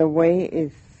 The other way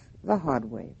is the hard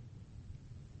way.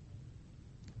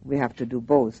 We have to do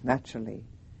both, naturally.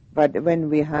 But when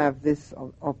we have this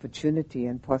opportunity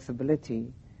and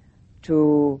possibility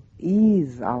to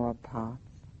ease our path,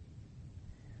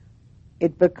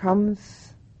 it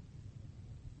becomes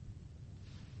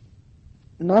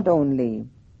not only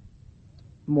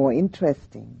more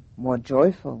interesting, more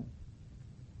joyful,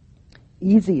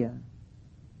 easier,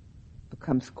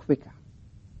 becomes quicker,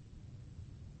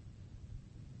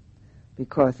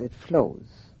 because it flows.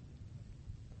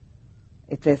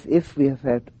 It's as if we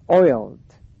have oiled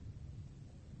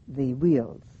the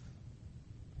wheels.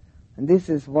 And this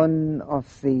is one of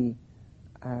the,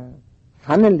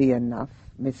 funnily enough,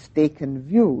 mistaken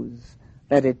views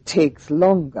that it takes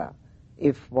longer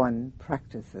if one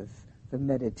practices the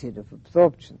meditative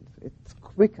absorptions. It's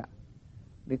quicker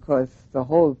because the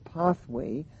whole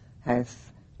pathway has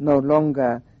no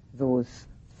longer those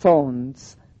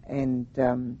thorns and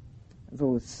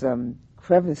those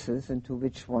crevices into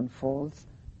which one falls,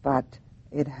 but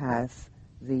it has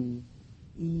the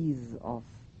ease of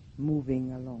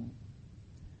moving along.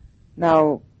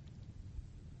 Now,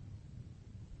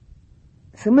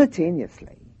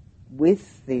 simultaneously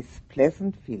with this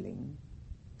pleasant feeling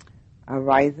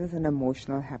arises an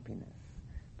emotional happiness.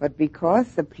 But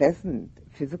because the pleasant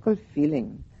physical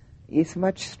feeling is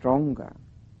much stronger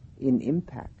in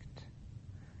impact,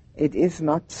 it is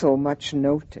not so much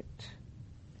noted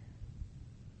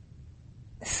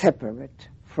separate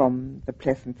from the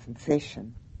pleasant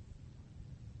sensation.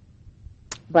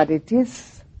 But it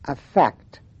is a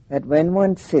fact that when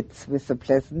one sits with the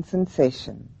pleasant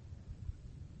sensation,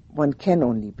 one can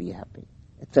only be happy.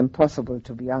 It's impossible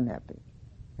to be unhappy.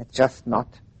 It's just not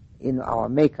in our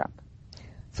makeup.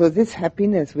 So this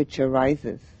happiness which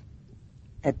arises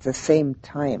at the same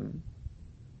time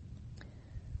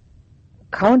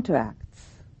counteracts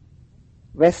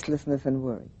restlessness and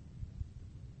worry.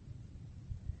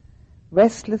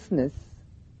 Restlessness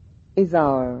is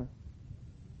our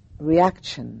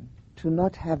reaction to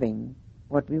not having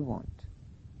what we want.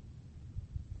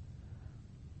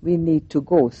 We need to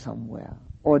go somewhere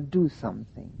or do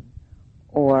something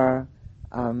or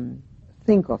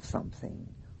think of something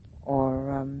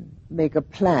or make a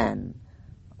plan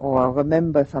or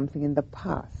remember something in the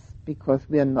past because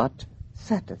we are not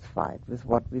satisfied with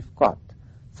what we've got.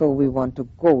 So we want to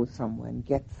go somewhere and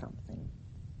get something.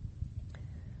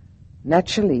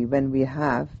 Naturally, when we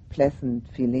have pleasant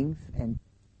feelings and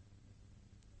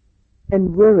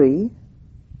worry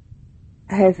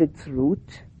has its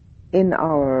root in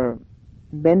our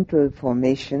mental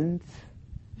formations,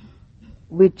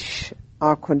 which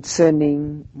are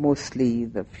concerning mostly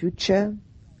the future.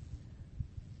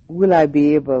 Will I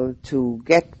be able to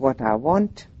get what I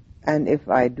want? And if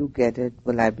I do get it,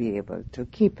 will I be able to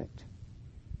keep it?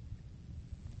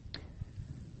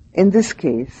 In this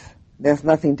case, there's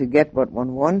nothing to get what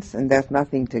one wants, and there's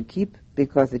nothing to keep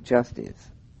because it just is.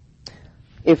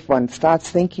 If one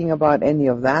starts thinking about any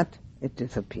of that, it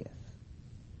disappears.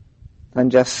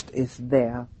 One just is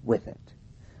there with it.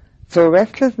 So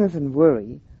restlessness and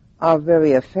worry are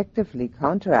very effectively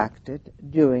counteracted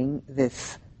during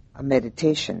this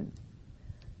meditation.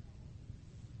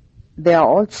 They are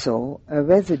also a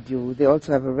residue, they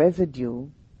also have a residue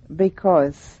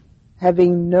because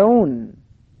having known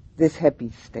this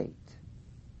happy state,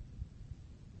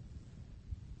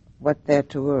 what there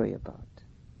to worry about?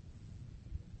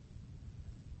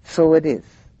 So it is,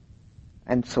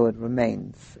 and so it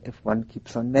remains if one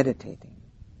keeps on meditating.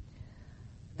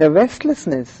 The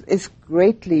restlessness is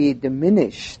greatly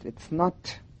diminished. It's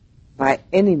not by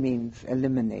any means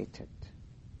eliminated.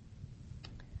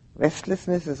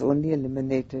 Restlessness is only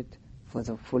eliminated for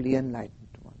the fully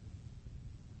enlightened one.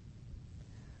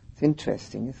 It's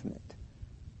interesting, isn't it?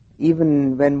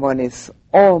 Even when one is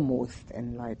almost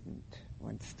enlightened,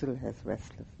 one still has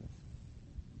restlessness.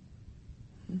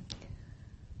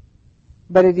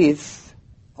 But it is,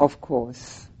 of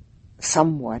course,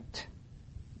 somewhat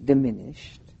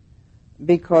diminished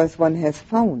because one has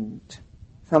found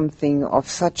something of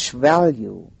such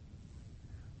value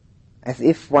as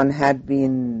if one had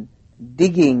been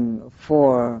digging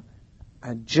for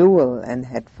a jewel and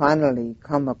had finally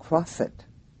come across it.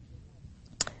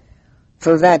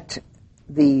 So that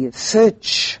the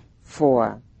search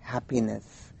for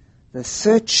happiness, the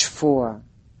search for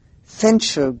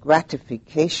sensual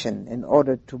gratification in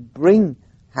order to bring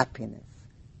happiness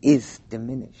is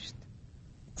diminished.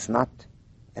 It's not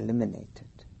eliminated.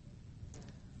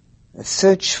 The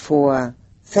search for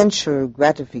sensual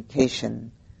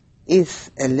gratification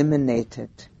is eliminated,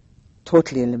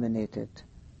 totally eliminated,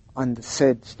 on the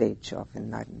third stage of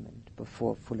enlightenment,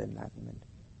 before full enlightenment.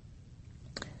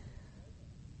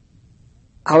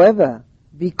 However,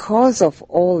 because of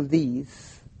all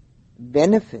these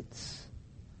benefits,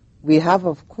 we have,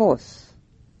 of course,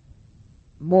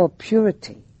 more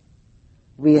purity.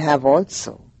 We have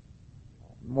also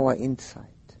more insight.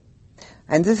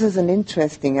 And this is an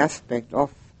interesting aspect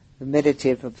of the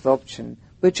meditative absorption,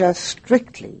 which are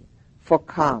strictly for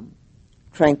calm,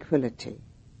 tranquility.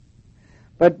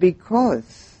 But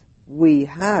because we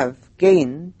have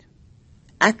gained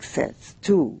access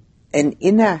to an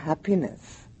inner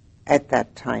happiness at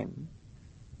that time,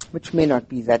 which may not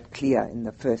be that clear in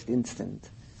the first instant,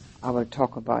 I will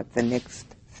talk about the next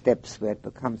steps where it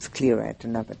becomes clearer at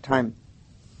another time.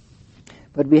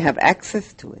 But we have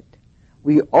access to it.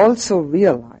 We also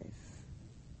realize,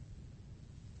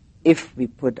 if we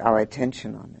put our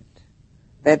attention on it,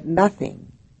 that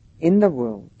nothing in the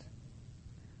world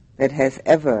that has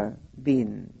ever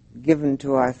been given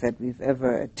to us, that we've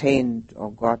ever attained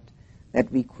or got,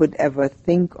 that we could ever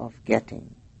think of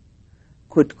getting,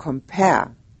 could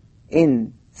compare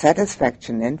in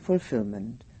satisfaction and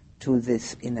fulfillment to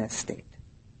this inner state.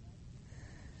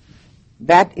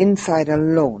 That insight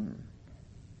alone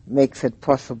makes it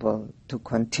possible to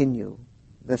continue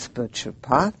the spiritual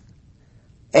path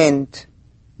and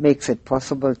makes it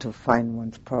possible to find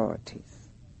one's priorities.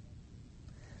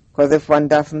 Because if one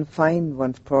doesn't find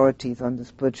one's priorities on the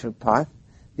spiritual path,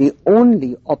 the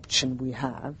only option we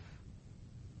have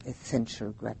is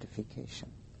sensual gratification.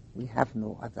 We have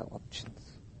no other options.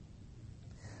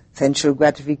 Sensual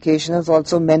gratification is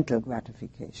also mental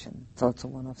gratification. It's also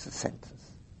one of the senses.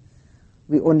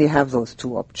 We only have those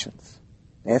two options.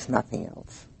 There's nothing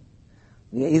else.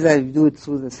 We either do it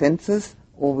through the senses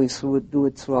or we do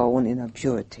it through our own inner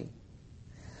purity.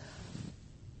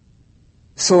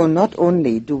 So not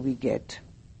only do we get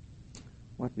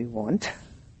what we want,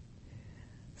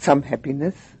 some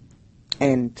happiness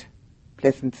and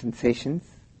pleasant sensations,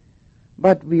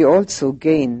 but we also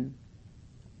gain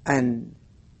a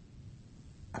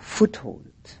foothold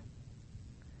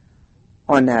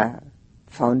on a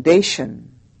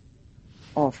foundation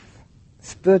of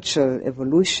spiritual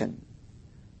evolution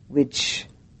which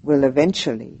will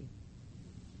eventually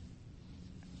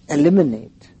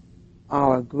eliminate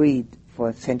our greed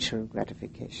for sensual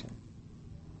gratification.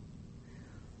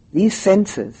 These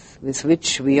senses with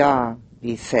which we are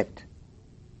beset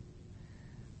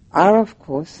are, of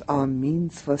course, our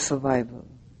means for survival,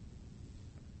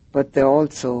 but they're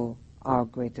also our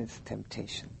greatest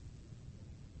temptation.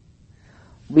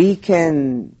 We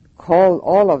can call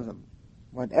all of them,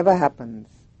 whatever happens,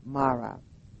 Mara,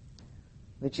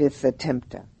 which is the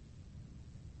tempter.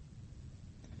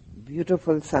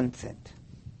 Beautiful sunset,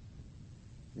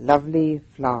 lovely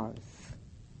flowers.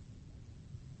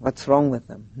 What's wrong with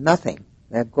them? Nothing.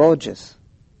 They're gorgeous.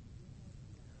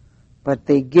 But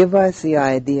they give us the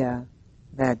idea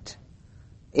that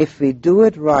if we do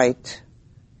it right,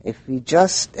 if we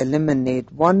just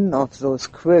eliminate one of those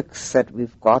quirks that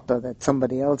we've got or that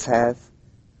somebody else has,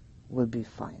 we'll be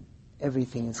fine.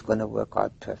 Everything is going to work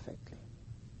out perfectly.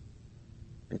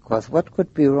 Because what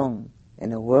could be wrong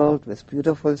in a world with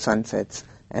beautiful sunsets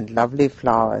and lovely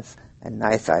flowers and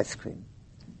nice ice cream?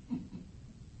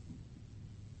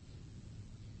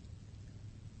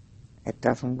 It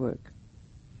doesn't work.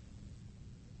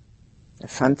 The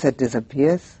sunset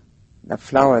disappears, the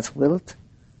flowers wilt,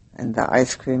 and the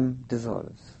ice cream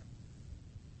dissolves,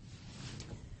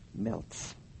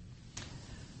 melts.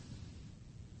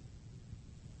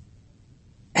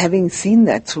 Having seen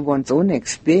that through one's own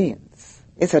experience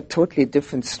is a totally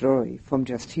different story from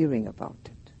just hearing about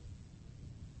it.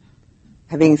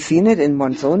 Having seen it in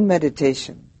one's own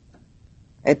meditation,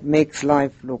 it makes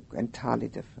life look entirely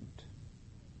different.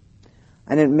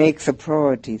 And it makes the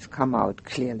priorities come out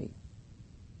clearly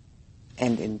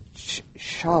and in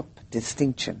sharp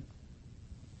distinction.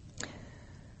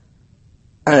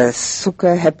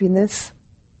 Sukha, happiness,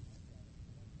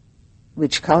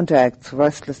 which counteracts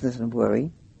restlessness and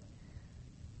worry.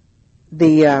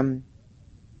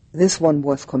 This one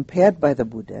was compared by the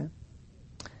Buddha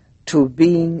to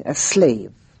being a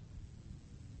slave.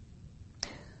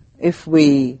 If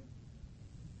we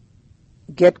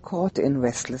get caught in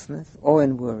restlessness or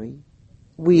in worry,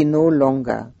 we no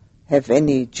longer have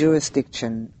any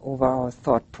jurisdiction over our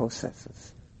thought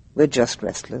processes. We're just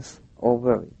restless or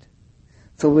worried.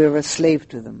 So we're a slave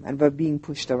to them and we're being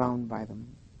pushed around by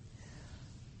them.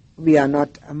 We are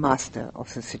not a master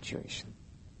of the situation.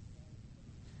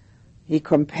 He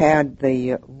compared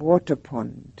the water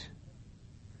pond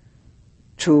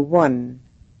to one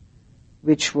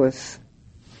where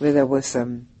there was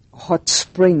a hot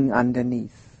spring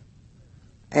underneath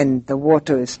and the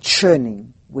water is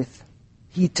churning with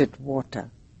heated water.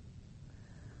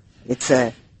 It's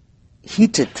a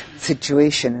heated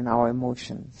situation in our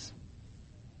emotions.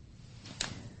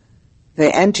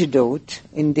 The antidote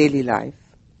in daily life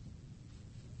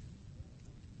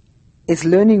is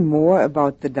learning more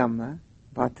about the Dhamma,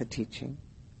 about the teaching,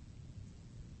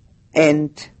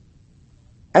 and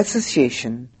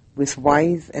association with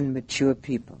wise and mature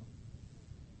people.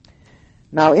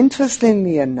 Now,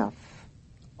 interestingly enough,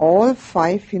 all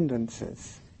 5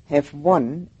 hindrances have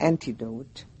one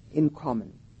antidote in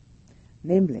common,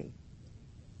 namely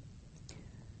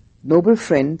noble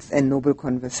friends and noble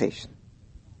conversation.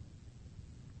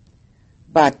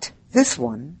 But this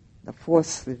one, the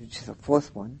fourth, which is the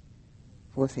fourth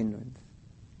hindrance,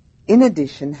 in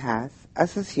addition has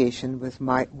association with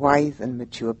wise and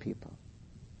mature people.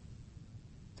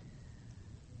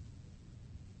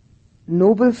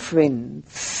 Noble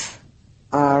friends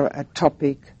are a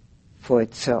topic for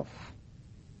itself,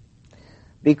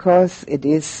 because it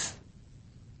is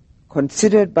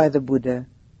considered by the Buddha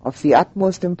of the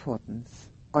utmost importance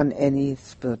on any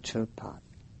spiritual path.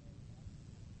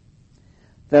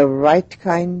 the right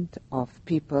kind of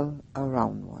people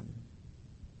around one.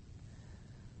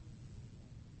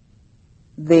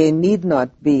 They need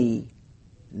not be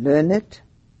learned,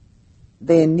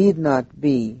 they need not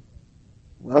be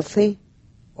wealthy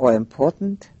or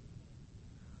important,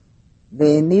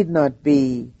 they need not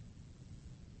be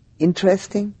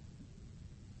interesting,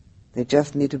 they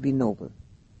just need to be noble.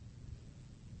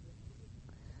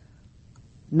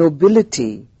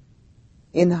 Nobility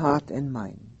in heart and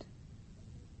mind.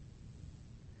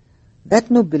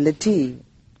 That nobility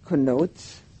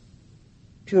connotes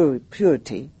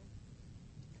purity,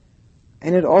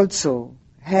 and it also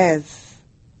has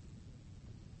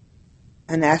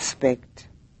an aspect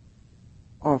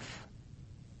of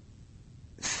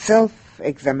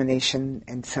self-examination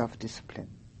and self-discipline.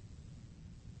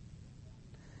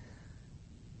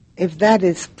 If that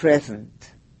is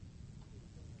present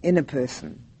in a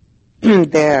person,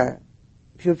 their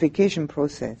purification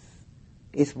process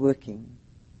is working,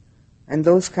 and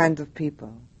those kinds of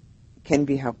people can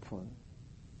be helpful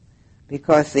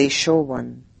because they show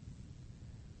one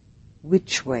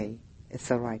which way is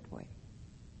the right way.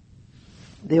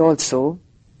 They also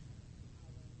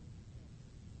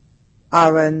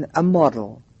are a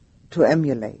model to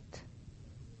emulate.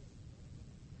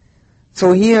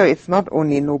 So here it's not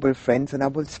only noble friends, and I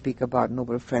will speak about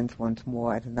noble friends once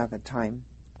more at another time,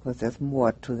 because there's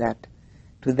more to that,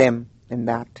 to them than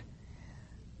that.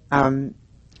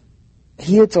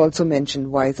 Here it's also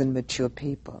mentioned wise and mature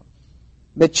people.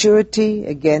 Maturity,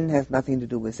 again, has nothing to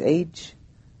do with age.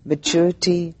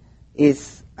 Maturity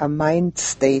is a mind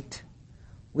state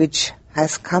which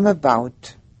has come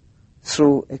about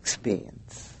through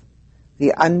experience,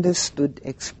 the understood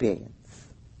experience.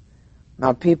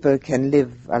 Now people can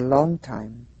live a long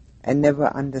time and never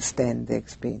understand their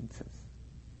experiences.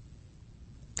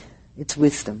 It's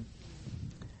wisdom.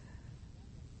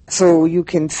 So you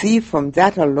can see from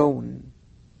that alone,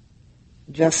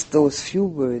 just those few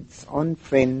words on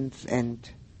friends and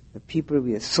the people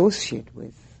we associate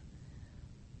with,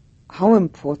 how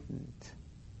important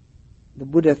the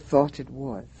Buddha thought it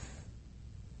was,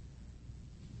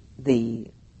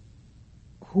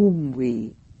 whom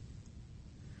we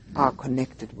are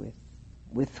connected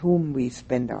with whom we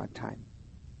spend our time.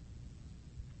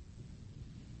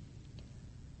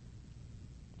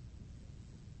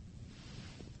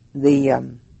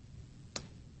 The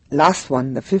last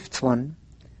one, the fifth one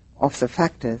of the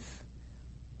factors,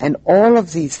 and all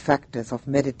of these factors of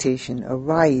meditation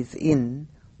arise in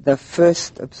the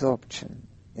first absorption,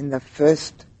 in the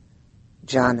first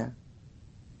jhana.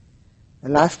 The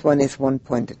last one is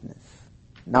one-pointedness.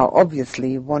 Now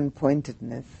obviously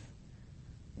one-pointedness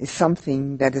is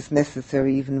something that is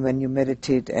necessary even when you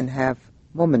meditate and have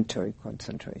momentary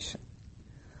concentration.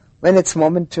 When it's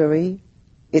momentary,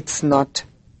 it's not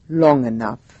long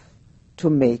enough to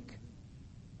make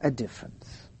a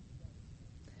difference.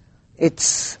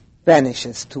 It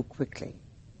vanishes too quickly.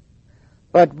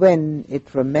 But when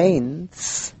it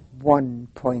remains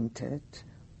one-pointed,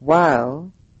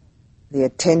 while the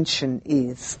attention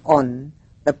is on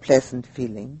the pleasant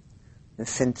feeling, the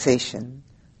sensation,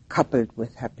 coupled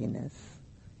with happiness,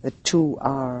 the two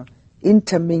are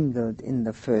intermingled in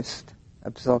the first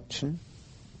absorption.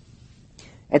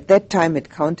 At that time it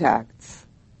counteracts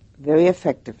very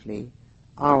effectively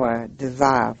our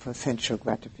desire for sensual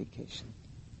gratification.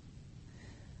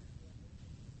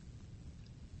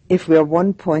 If we are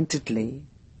one-pointedly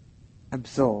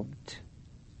absorbed,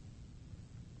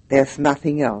 there's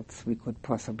nothing else we could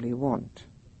possibly want.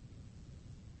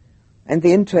 And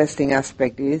the interesting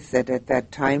aspect is that at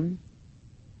that time,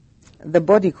 the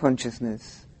body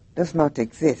consciousness does not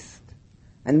exist,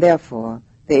 and therefore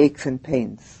the aches and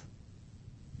pains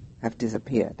have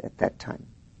disappeared at that time,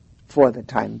 for the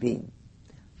time being.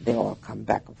 They all come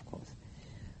back, of course.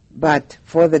 But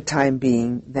for the time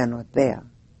being, they're not there.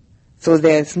 So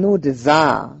there's no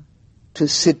desire to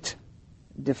sit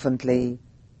differently,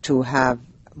 to have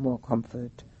more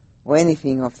comfort, or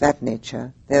anything of that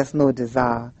nature. There's no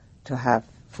desire to have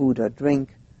food or drink.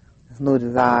 There's no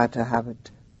desire to have it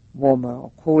warmer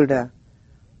or colder.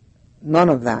 None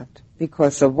of that,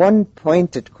 because the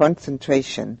one-pointed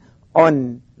concentration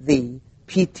on the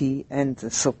piti and the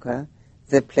sukha,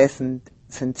 the pleasant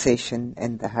sensation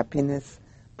and the happiness,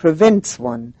 prevents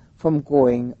one from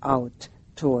going out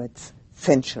towards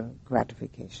sensual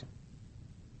gratification.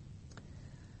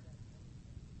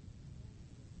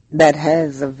 That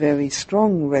has a very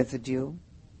strong residue,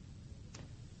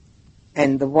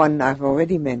 and the one I've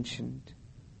already mentioned,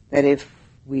 that if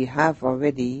we have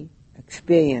already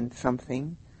experienced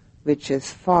something which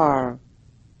is far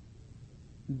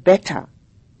better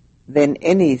than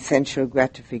any sensual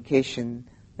gratification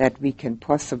that we can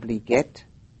possibly get,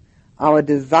 our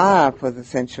desire for the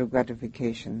sensual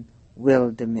gratification will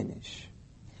diminish.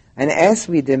 And as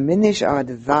we diminish our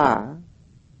desire,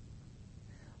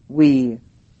 we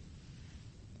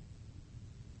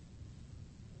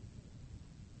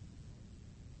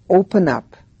open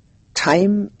up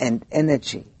time and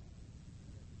energy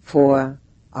for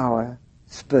our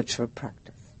spiritual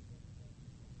practice.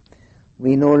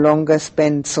 We no longer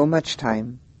spend so much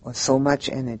time or so much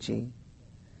energy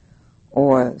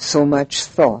or so much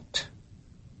thought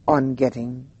on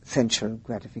getting sensual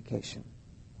gratification.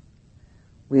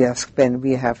 We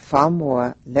have far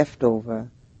more left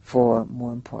over for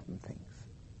more important things.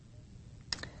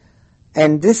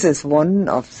 And this is one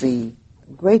of the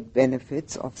great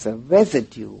benefits of the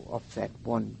residue of that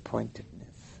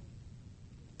one-pointedness.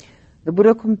 The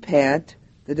Buddha compared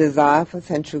the desire for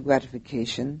sensual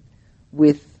gratification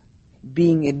with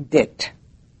being in debt.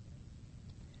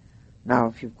 Now,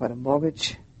 if you've got a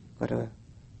mortgage, you've got to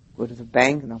go to the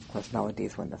bank, and of course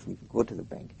nowadays one doesn't even go to the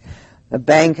bank. The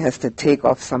bank has to take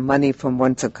off some money from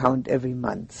one's account every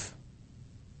month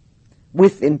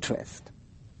with interest.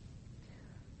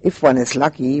 If one is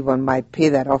lucky, one might pay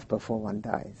that off before one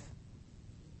dies.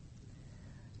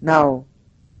 Now,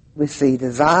 with the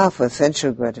desire for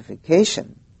sensual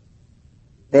gratification,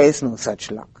 there is no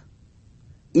such luck.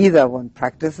 Either one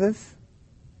practices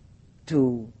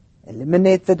to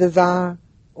eliminate the desire,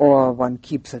 or one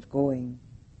keeps it going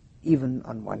even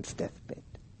on one's deathbed.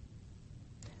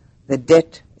 The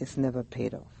debt is never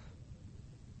paid off.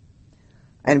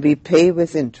 And we pay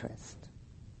with interest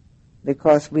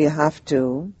because we have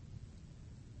to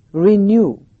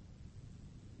renew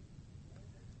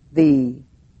the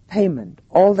payment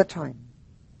all the time.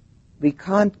 We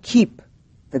can't keep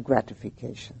the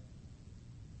gratification.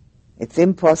 It's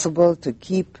impossible to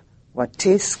keep what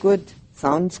tastes good,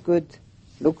 sounds good,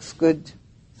 looks good,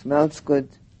 smells good,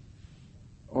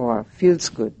 or feels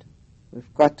good.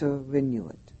 We've got to renew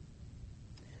it.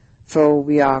 So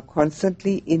we are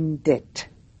constantly in debt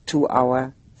to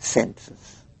our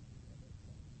senses.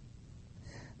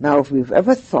 Now, if we've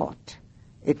ever thought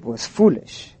it was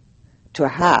foolish to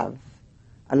have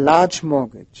a large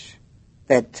mortgage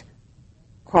that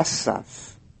costs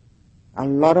us a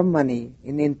lot of money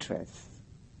in interest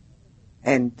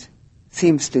and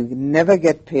seems to never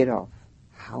get paid off,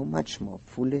 how much more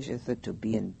foolish is it to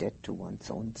be in debt to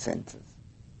one's own senses?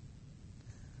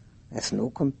 There's no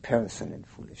comparison in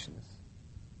foolishness.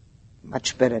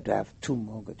 Much better to have 2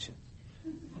 mortgages.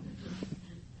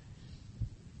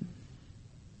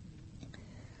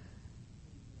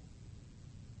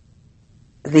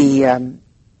 The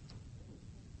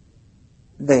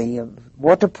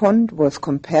water pond was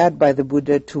compared by the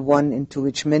Buddha to one into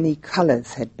which many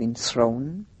colors had been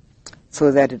thrown,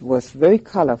 so that it was very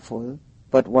colorful,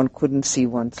 but one couldn't see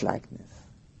one's likeness.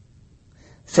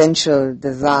 Sensual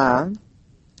desire,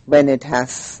 when it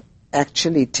has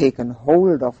actually taken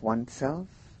hold of oneself,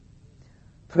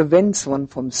 prevents one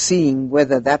from seeing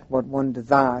whether that what one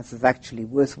desires is actually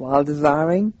worthwhile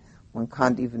desiring. One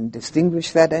can't even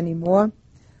distinguish that anymore.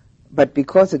 But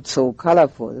because it's so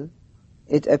colorful,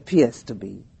 it appears to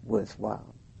be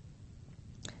worthwhile.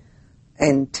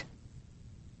 And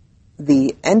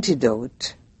the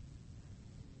antidote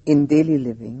in daily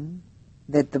living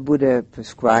that the Buddha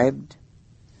prescribed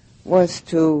was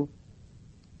to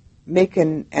make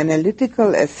an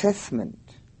analytical assessment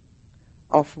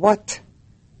of what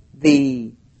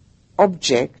the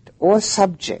object or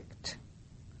subject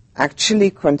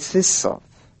actually consists of,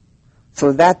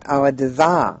 so that our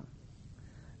desire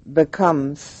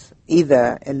becomes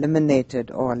either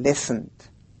eliminated or lessened.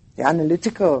 The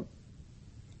analytical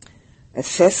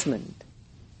assessment,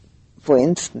 for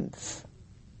instance,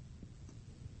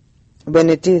 when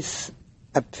it is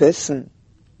a person,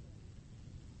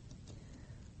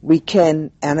 we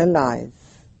can analyze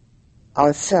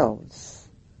ourselves,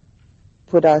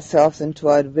 put ourselves into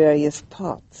our various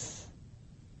parts,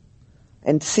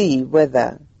 and see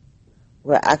whether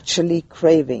we're actually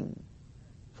craving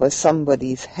for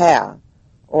somebody's hair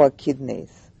or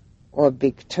kidneys or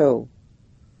big toe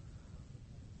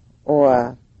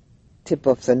or tip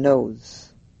of the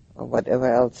nose or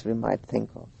whatever else we might think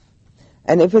of.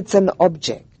 And if it's an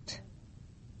object,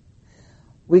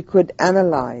 we could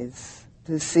analyze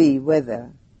to see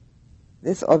whether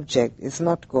this object is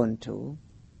not going to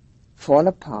fall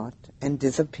apart and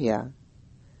disappear,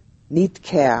 need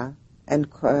care and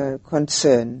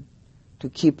concern to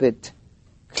keep it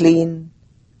clean,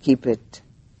 keep it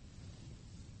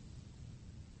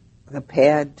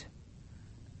repaired,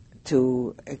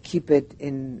 to keep it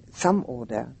in some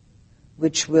order,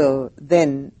 which will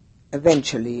then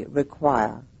eventually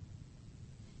require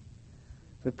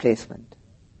replacement,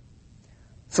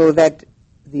 so that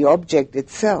the object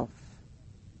itself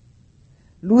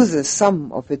loses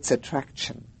some of its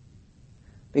attraction,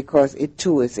 because it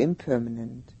too is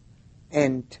impermanent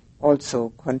and also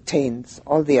contains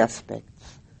all the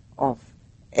aspects of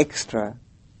extra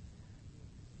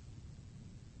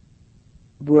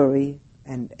worry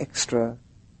and extra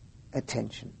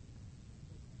attention.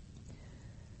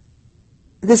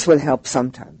 This will help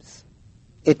sometimes.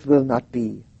 It will not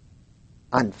be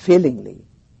unfailingly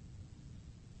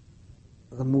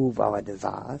remove our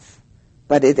desires,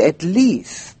 but it at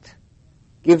least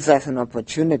gives us an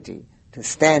opportunity to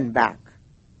stand back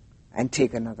and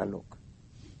take another look.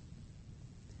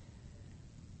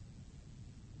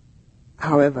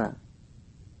 However,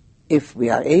 if we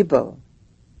are able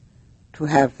to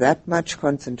have that much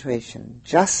concentration,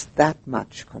 just that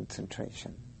much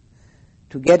concentration,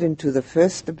 to get into the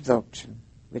first absorption,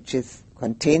 which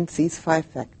contains these 5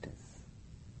 factors,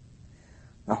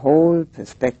 the whole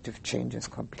perspective changes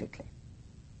completely.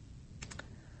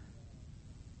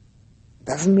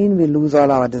 Doesn't mean we lose all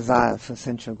our desires for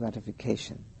sensual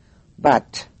gratification,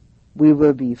 but we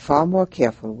will be far more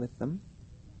careful with them.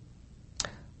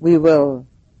 We will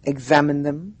examine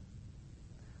them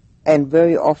and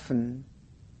very often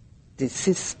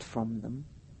desist from them,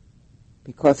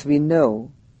 because we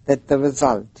know that the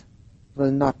result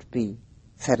will not be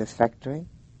satisfactory,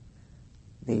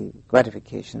 the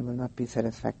gratification will not be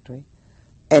satisfactory,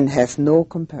 and has no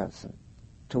comparison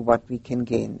to what we can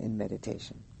gain in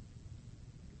meditation.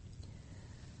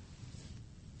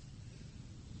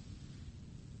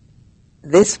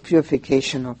 This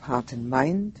purification of heart and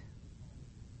mind,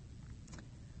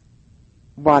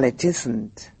 while it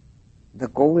isn't the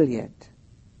goal yet,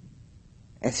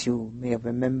 as you may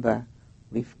remember,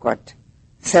 we've got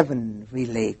 7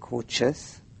 relay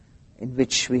coaches in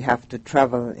which we have to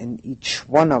travel in each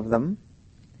one of them.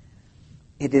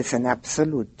 It is an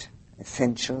absolute,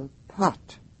 essential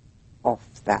part of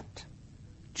that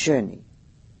journey.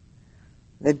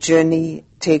 The journey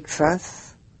takes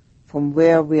us from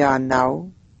where we are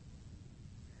now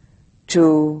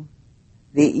to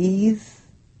the ease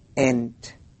and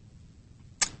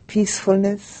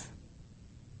peacefulness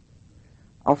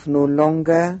of no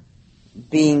longer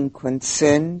being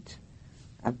concerned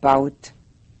about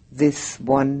this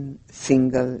one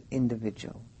single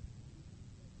individual.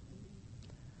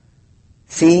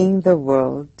 Seeing the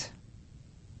world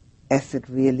as it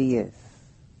really is,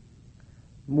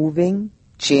 moving,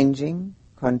 changing,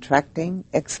 contracting,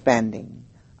 expanding,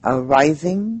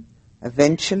 arising,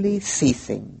 eventually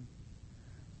ceasing,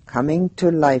 coming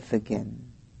to life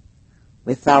again,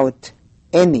 without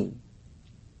any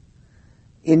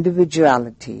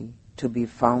individuality to be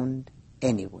found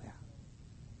anywhere.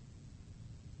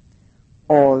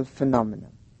 All phenomena.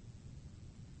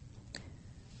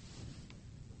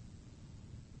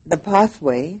 The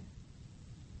pathway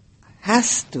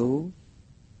has to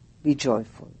be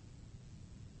joyful.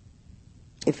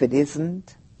 If it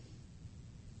isn't,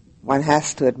 one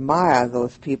has to admire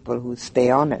those people who stay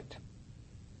on it.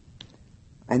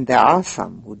 And there are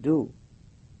some who do,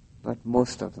 but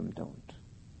most of them don't.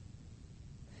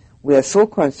 We are so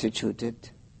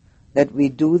constituted that we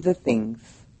do the things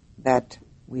that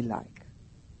we like.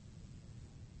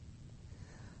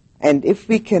 And if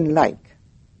we can like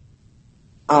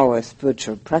our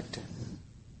spiritual practice,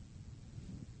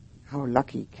 how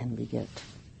lucky can we get?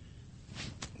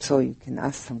 So you can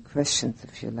ask some questions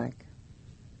if you like.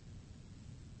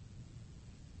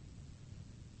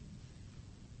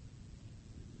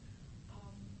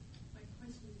 My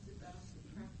question is about the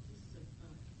practice of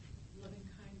loving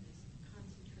kindness and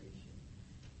concentration.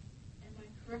 Am I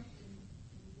correct in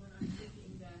when I'm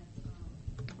thinking that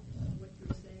what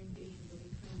you're saying, being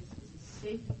loving kindness, is a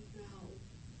safety valve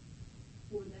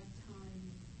for that time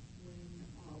when,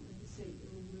 let us say,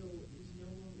 ill will is no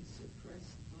longer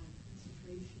suppressed by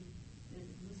concentration, then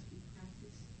it must be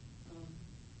practiced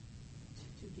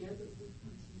together with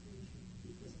concentration?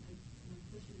 Because my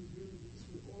question is really because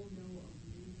we all know of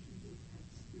many people who have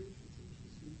spiritual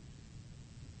teachers who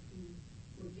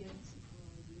forget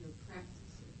their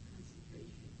practice of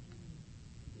concentration, and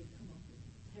they come up with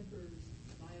tempers and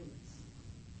violence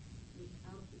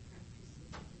without the practice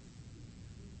of kindness.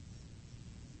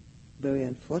 Very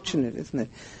unfortunate, isn't it?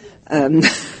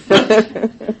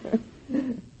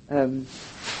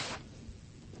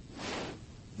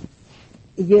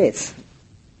 Yes.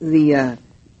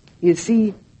 You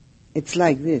see, it's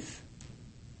like this.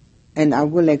 And I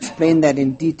will explain that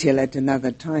in detail at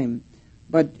another time.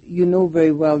 But you know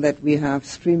very well that we have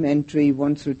stream entry,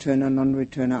 once returner,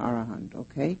 non-returner, arahant,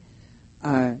 okay?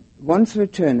 Once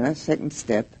returner, second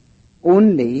step,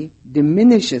 only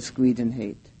diminishes greed and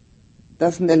hate,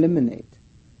 doesn't eliminate.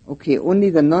 Okay, only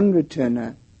the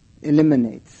non-returner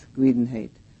eliminates greed and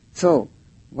hate. So,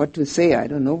 what to say? I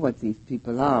don't know what these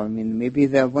people are. I mean, maybe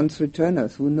they're once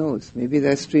returners, who knows? Maybe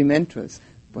they're stream enterers,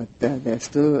 but they're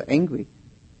still angry,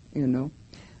 you know.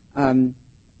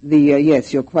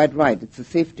 Yes, you're quite right. It's a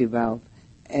safety valve.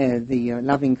 The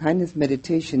loving-kindness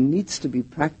meditation needs to be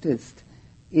practiced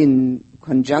in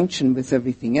conjunction with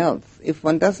everything else. If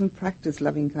one doesn't practice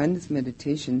loving-kindness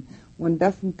meditation, one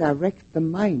doesn't direct the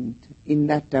mind in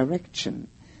that direction.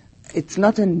 It's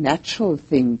not a natural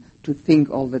thing to think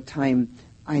all the time,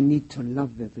 I need to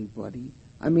love everybody.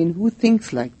 I mean, who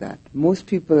thinks like that? Most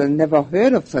people have never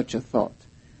heard of such a thought.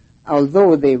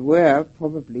 Although they were,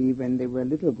 probably when they were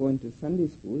little, going to Sunday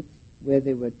schools, where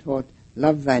they were taught,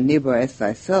 love thy neighbor as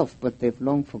thyself, but they've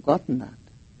long forgotten that.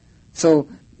 So,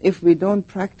 if we don't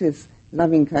practice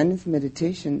loving-kindness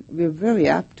meditation, we're very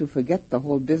apt to forget the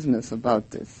whole business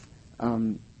about this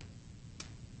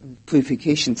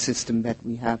purification system that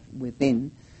we have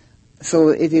within. So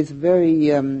it is a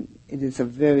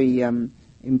very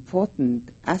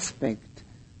important aspect.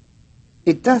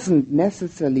 It doesn't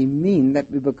necessarily mean that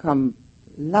we become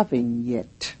loving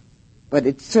yet, but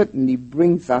it certainly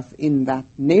brings us in that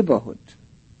neighborhood.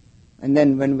 And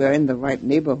then when we're in the right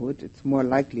neighborhood, it's more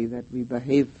likely that we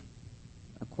behave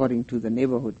according to the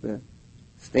neighborhood we're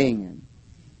staying in.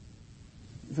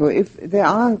 So if there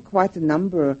are quite a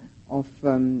number of,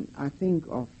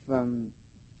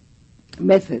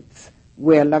 methods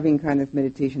where loving-kindness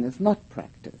meditation is not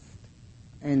practiced.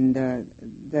 And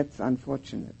that's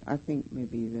unfortunate. I think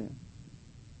maybe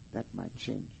that might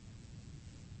change.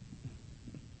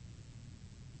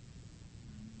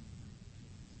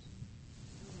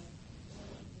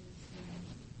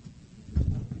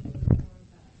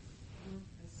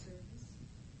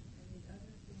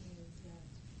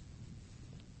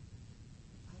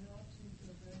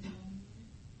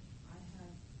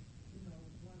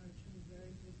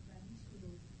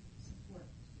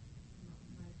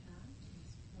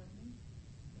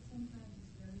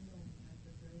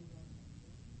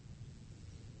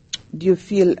 Do you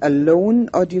feel alone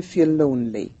or do you feel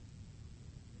lonely?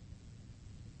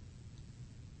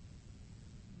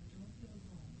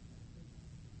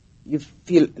 You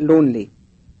feel lonely,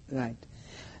 right.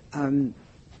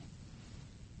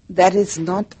 That is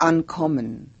not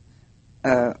uncommon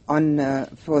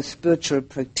for spiritual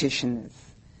practitioners.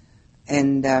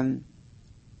 And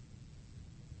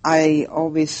I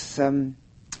always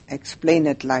explain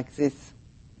it like this,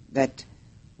 that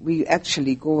we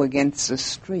actually go against the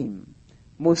stream.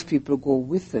 Most people go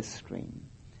with the stream.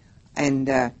 And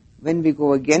when we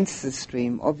go against the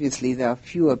stream, obviously there are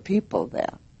fewer people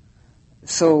there.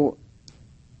 So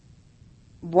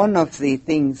one of the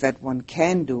things that one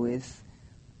can do is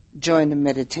join a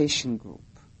meditation group.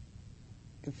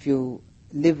 If you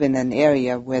live in an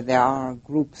area where there are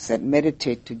groups that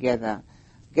meditate together,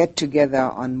 get together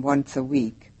on once a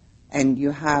week, and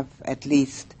you have at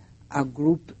least a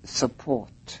group support.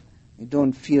 You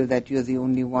don't feel that you're the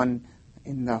only one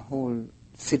in the whole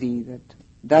city that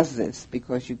does this,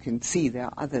 because you can see there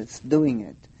are others doing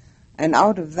it. And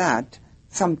out of that,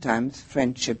 sometimes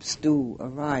friendships do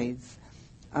arise.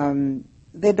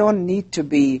 They don't need to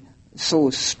be so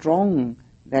strong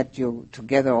that you're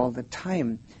together all the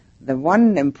time. The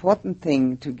one important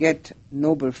thing to get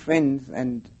noble friends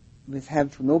and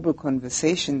have noble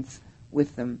conversations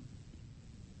with them,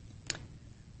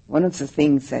 one of the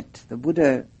things that the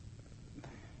Buddha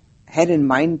had in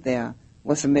mind there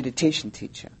was a meditation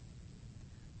teacher.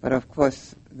 But of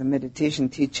course, the meditation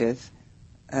teachers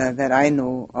that I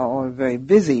know are all very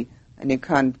busy, and you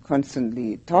can't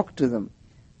constantly talk to them.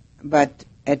 But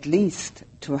at least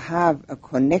to have a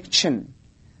connection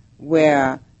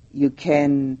where you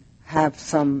can have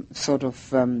some sort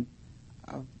of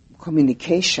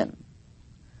communication,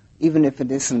 even if it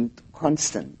isn't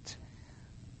constant.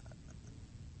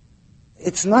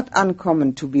 It's not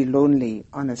uncommon to be lonely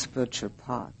on a spiritual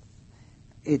path.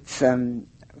 It's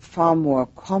far more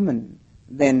common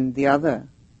than the other.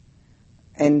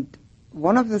 And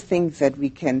one of the things that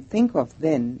we can think of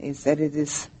then is that it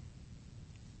is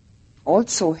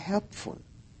also helpful.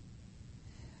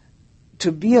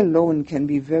 To be alone can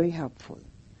be very helpful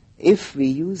if we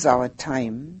use our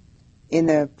time in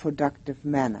a productive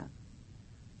manner.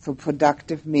 So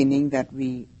productive meaning that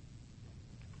we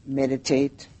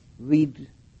meditate, read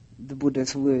the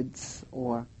Buddha's words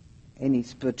or any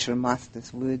spiritual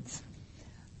master's words,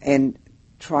 and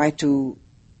try to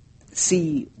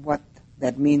see what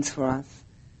that means for us.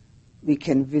 We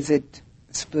can visit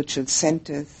spiritual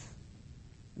centers,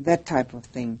 that type of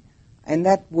thing. And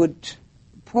that would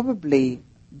probably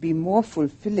be more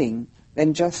fulfilling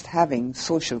than just having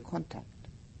social contact.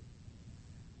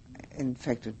 In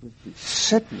fact, it would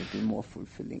certainly be more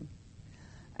fulfilling.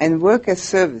 And work as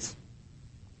service,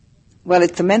 well,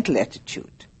 it's a mental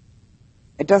attitude.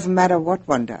 It doesn't matter what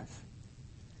one does.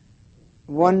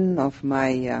 One of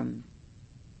my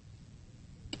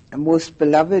most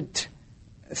beloved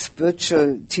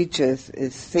spiritual teachers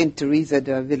is Saint Teresa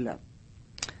de Avila.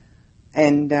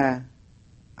 And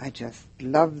I just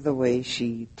love the way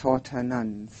she taught her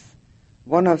nuns.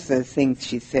 One of the things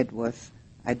she said was,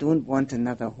 I don't want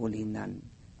another holy nun.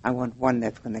 I want one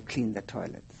that's going to clean the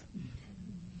toilets.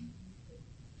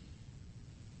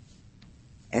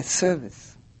 As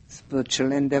service,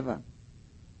 spiritual endeavor.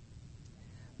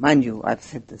 Mind you, I've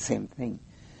said the same thing.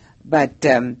 But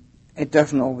it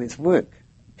doesn't always work.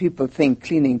 People think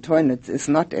cleaning toilets is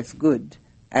not as good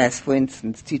as, for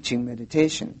instance, teaching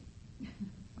meditation.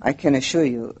 I can assure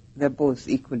you they're both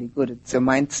equally good. It's your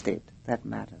mind state that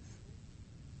matters.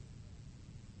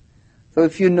 So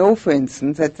if you know, for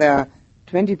instance, that there are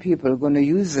 20 people going to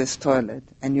use this toilet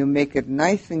and you make it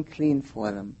nice and clean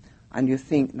for them, and you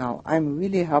think, now, I'm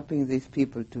really helping these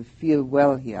people to feel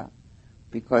well here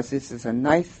because this is a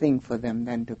nice thing for them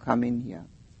then to come in here.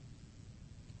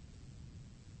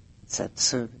 It's that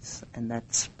service, and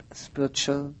that's a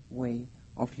spiritual way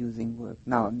of using work.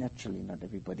 Now, naturally, not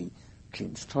everybody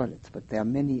cleans toilets, but there are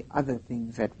many other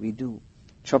things that we do,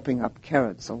 chopping up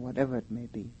carrots or whatever it may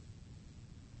be.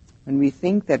 When we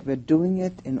think that we're doing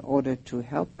it in order to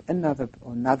help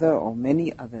another or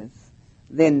many others,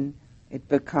 then it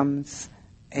becomes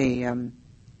an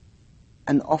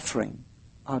offering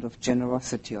out of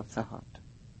generosity of the heart.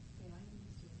 Yeah, I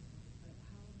understand that. But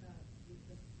how about the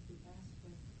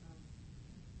aspect of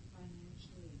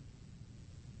financially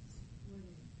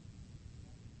supporting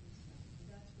yourself?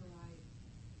 That's where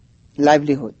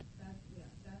Livelihood.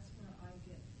 That's where I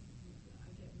get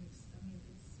mixed. I mean,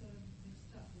 it's sort of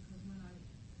mixed up because when I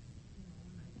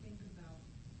think about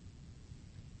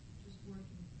just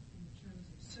working in terms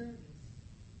of service,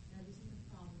 that isn't a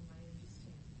problem. I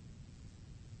understand,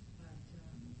 but I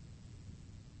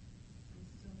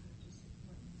still have to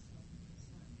support myself and my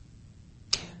son,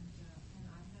 and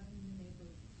I haven't been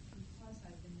able, because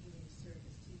I've been doing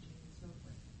service, teaching, and so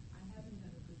forth. I haven't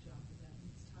done a good job of that,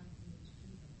 and it's time for me to do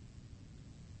that.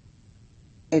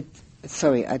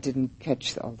 Sorry, I didn't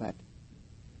catch all that.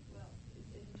 Well,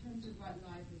 in terms of right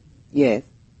livelihood. Yes.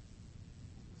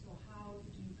 So how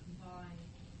do you combine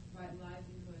right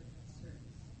livelihood and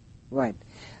service? Right.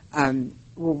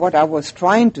 Well, what I was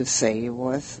trying to say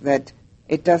was that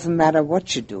it doesn't matter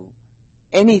what you do.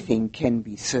 Anything can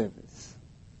be service.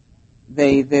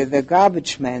 The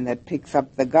garbage man that picks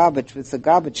up the garbage with the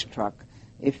garbage truck,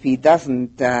 if he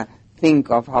doesn't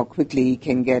think of how quickly he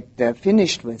can get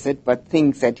finished with it, but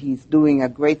thinks that he's doing a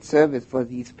great service for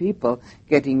these people,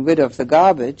 getting rid of the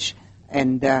garbage,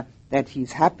 and that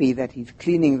he's happy that he's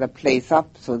cleaning the place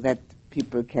up so that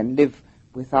people can live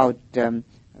without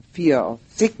fear of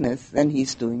sickness, then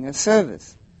he's doing a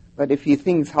service. But if he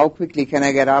thinks, how quickly can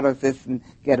I get out of this and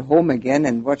get home again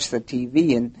and watch the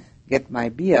TV and get my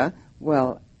beer,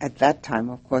 well, at that time,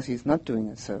 of course, he's not doing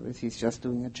a service, he's just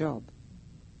doing a job.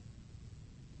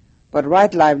 But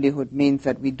right livelihood means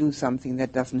that we do something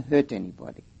that doesn't hurt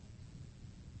anybody.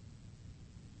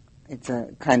 It's a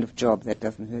kind of job that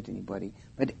doesn't hurt anybody.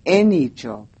 But any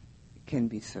job can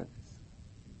be service.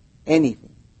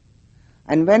 Anything.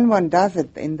 And when one does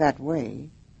it in that way,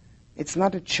 it's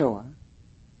not a chore.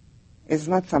 It's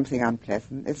not something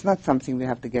unpleasant. It's not something we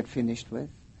have to get finished with.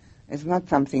 It's not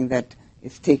something that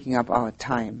is taking up our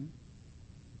time.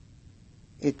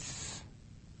 It's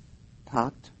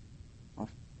part of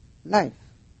life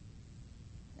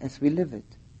as we live it.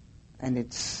 And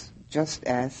it's just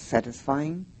as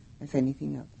satisfying as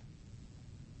anything else.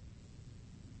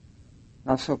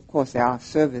 Now, so of course there are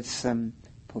service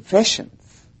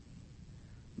professions,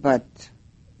 but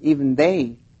even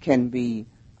they can be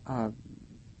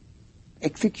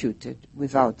executed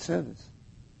without service.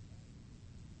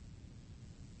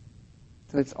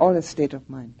 So it's all a state of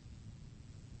mind.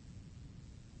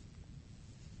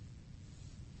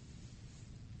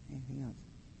 Anything else?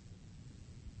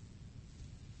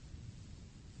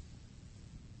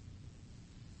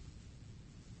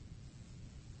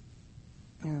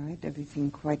 All right,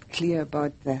 everything quite clear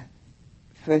about the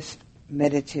first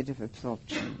meditative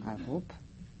absorption, I hope.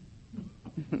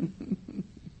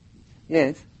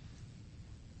 Yes?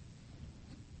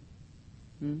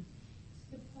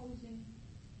 Supposing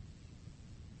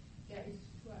there is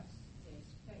trust,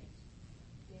 there's faith,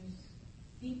 there's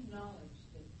deep knowledge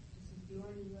that this is the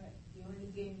only way, the only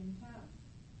game in town.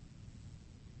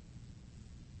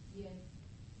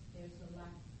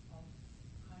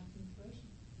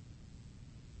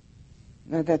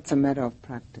 No, that's a matter of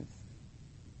practice.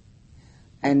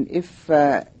 And if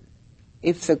the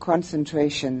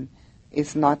concentration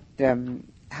is not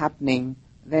happening,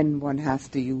 then one has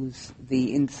to use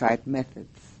the insight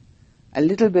methods. A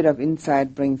little bit of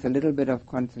insight brings a little bit of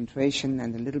concentration,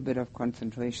 and a little bit of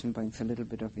concentration brings a little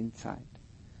bit of insight.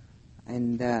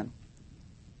 And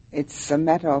it's a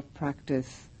matter of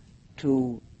practice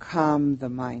to calm the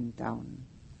mind down.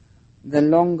 The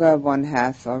longer one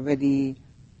has already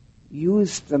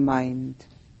used the mind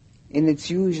in its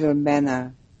usual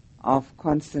manner of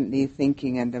constantly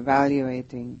thinking and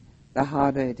evaluating, the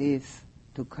harder it is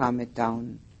to calm it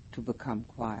down, to become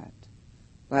quiet.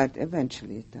 But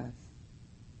eventually it does.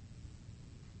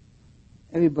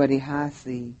 Everybody has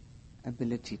the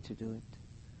ability to do it.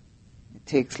 It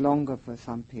takes longer for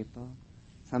some people.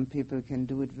 Some people can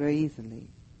do it very easily.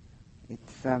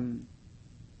 It's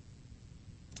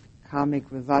karmic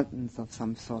resultants of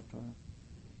some sort.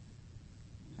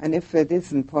 And if it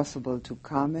isn't possible to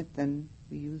calm it, then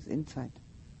we use insight.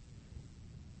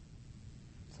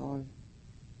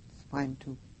 It's fine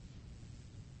too.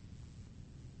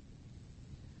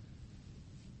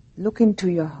 Look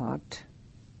into your heart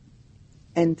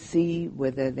and see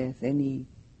whether there's any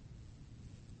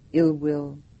ill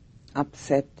will,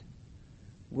 upset,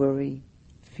 worry,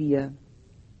 fear,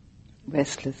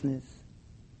 restlessness,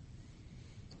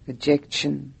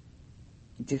 rejection,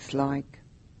 dislike,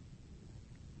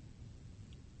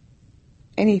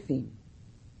 anything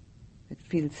that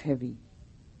feels heavy.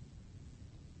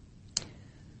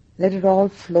 Let it all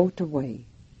float away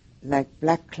like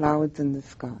black clouds in the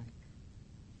sky,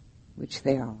 which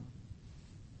they are.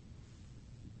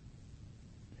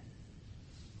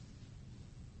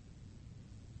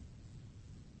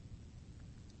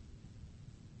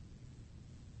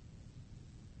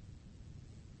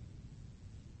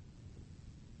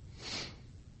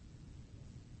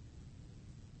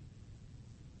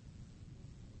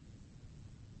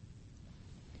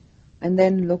 And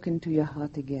then look into your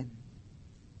heart again.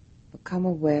 Become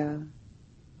aware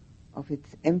of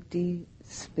its empty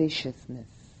spaciousness.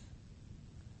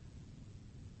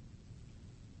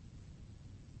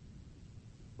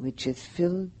 Which is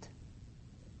filled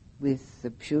with the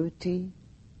purity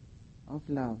of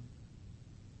love.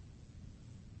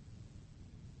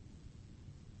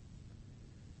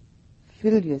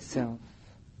 Fill yourself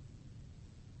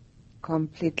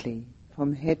completely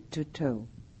from head to toe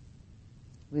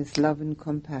with love and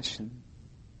compassion,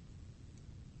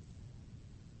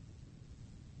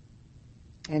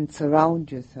 and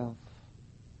surround yourself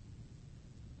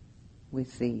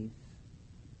with these.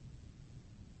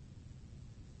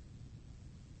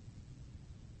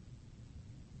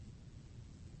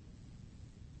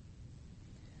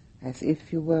 As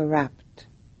if you were wrapped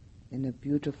in a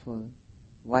beautiful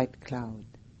white cloud.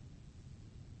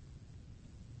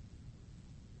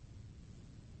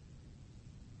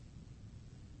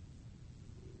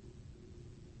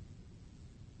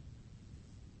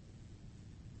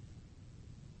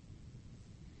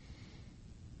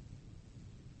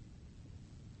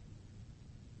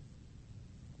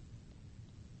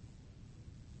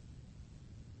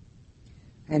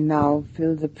 And now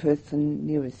fill the person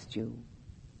nearest you,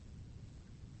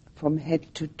 from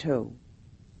head to toe,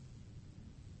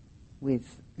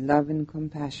 with love and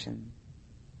compassion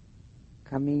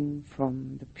coming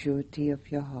from the purity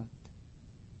of your heart.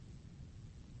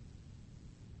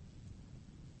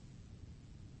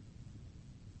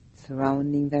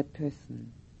 Surrounding that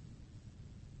person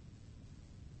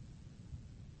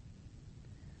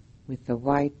with the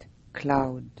white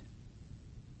cloud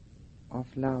of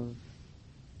love,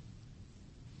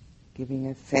 giving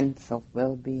a sense of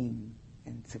well-being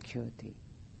and security.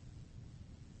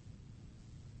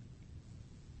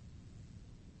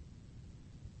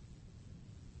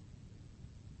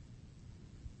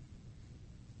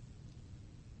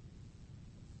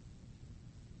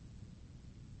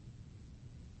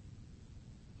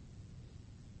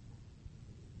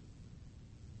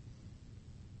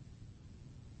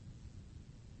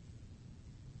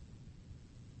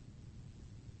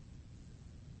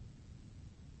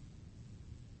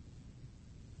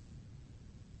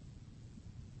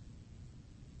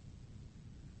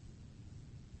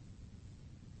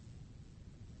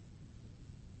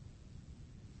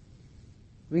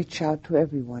 Reach out to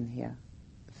everyone here.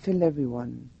 Fill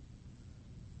everyone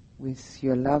with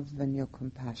your love and your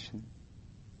compassion.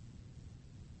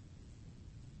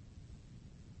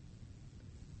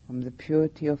 From the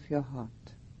purity of your heart.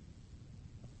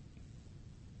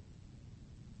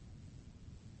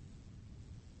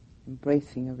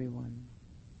 Embracing everyone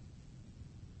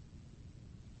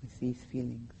with these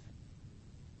feelings.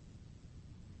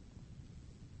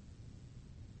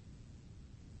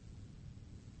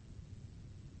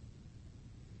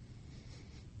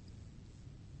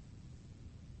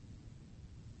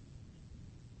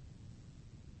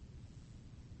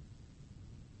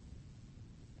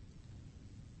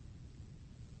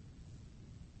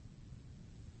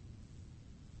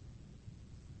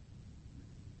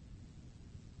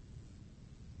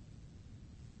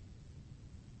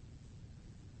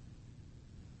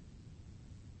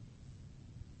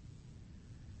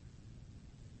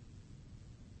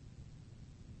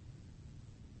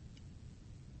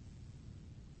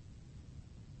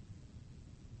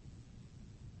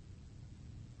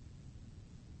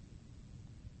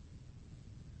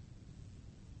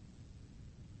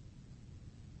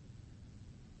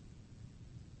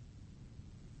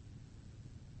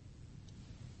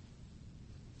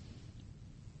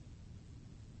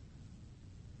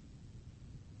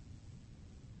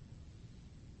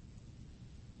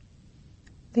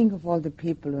 Think of all the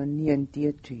people who are near and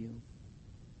dear to you.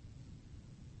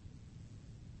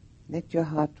 Let your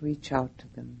heart reach out to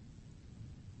them.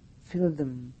 Fill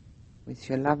them with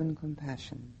your love and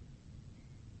compassion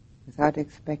without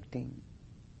expecting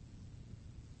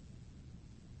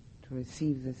to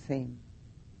receive the same.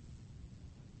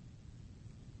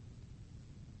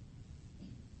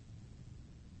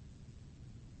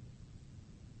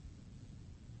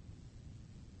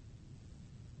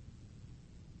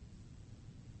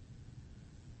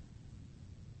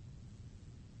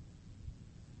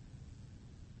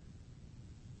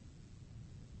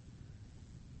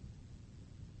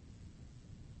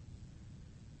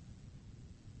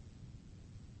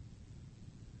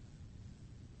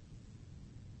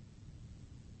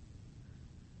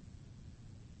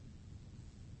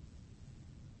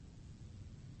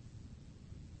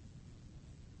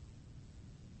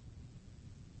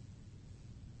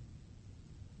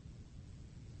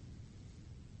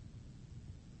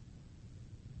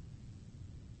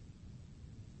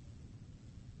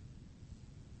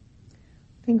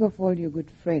 Think of all your good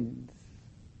friends.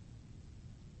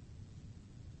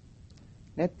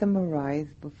 Let them arise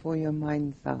before your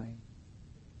mind's eye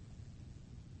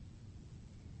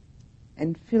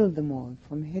and fill them all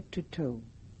from head to toe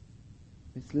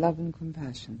with love and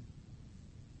compassion,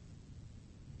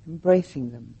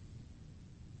 embracing them,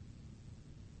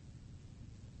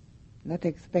 not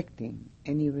expecting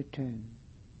any return.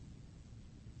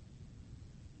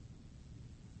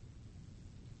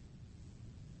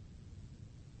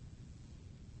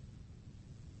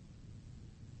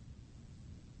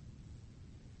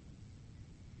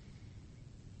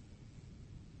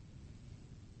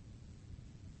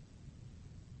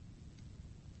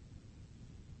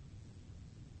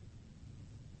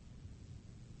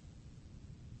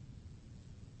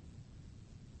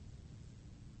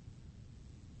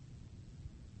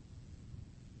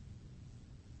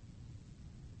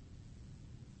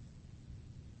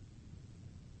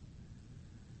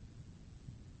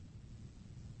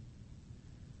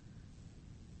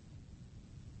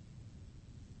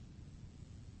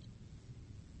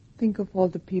 Think of all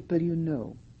the people you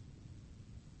know,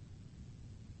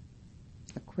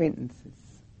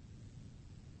 acquaintances.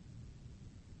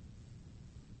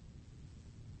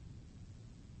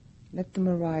 Let them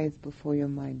arise before your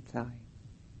mind's eye.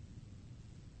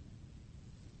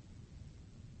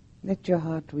 Let your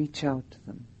heart reach out to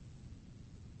them.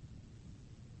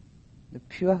 The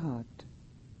pure heart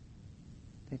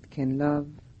that can love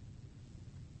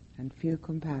and feel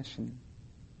compassion,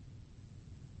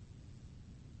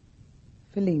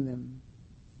 filling them,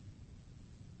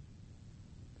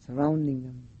 surrounding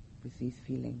them with these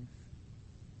feelings.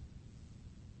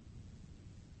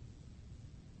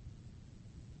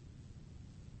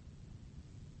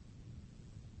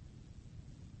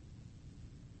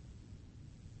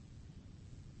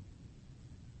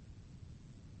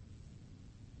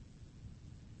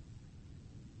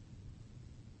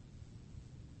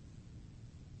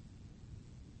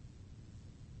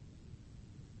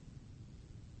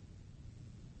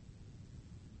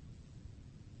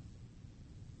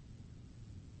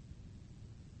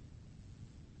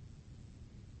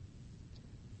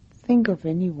 Think of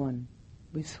anyone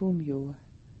with whom you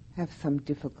have some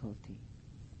difficulty,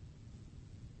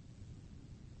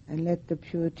 and let the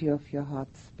purity of your heart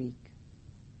speak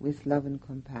with love and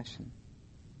compassion,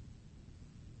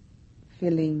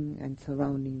 filling and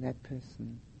surrounding that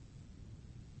person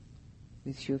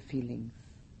with your feelings,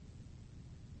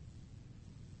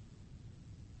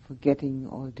 forgetting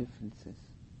all differences.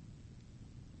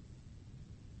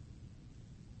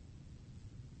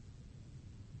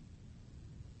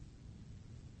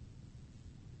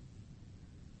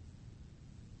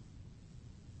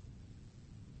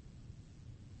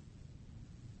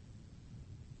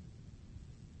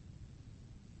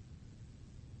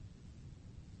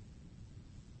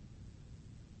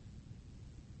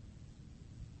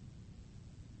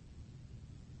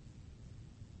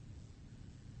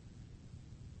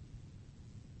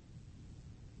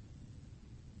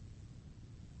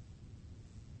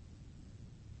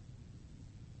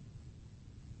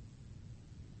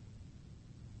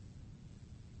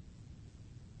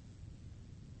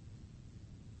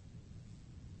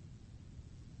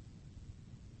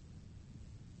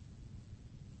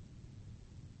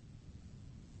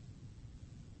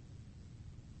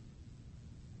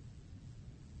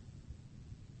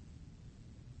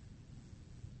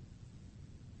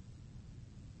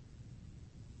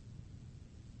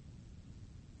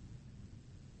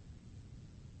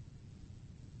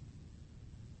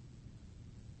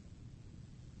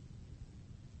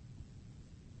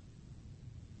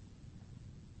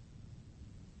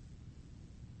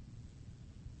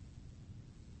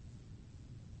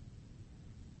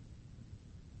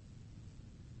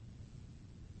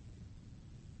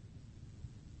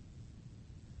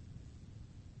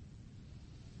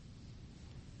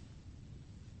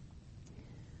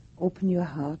 Open your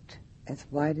heart as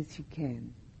wide as you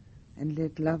can and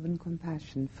let love and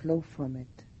compassion flow from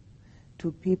it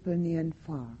to people near and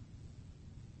far.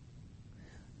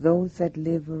 Those that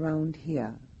live around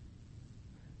here,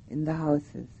 in the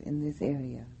houses in this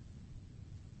area.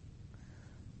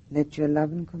 Let your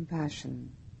love and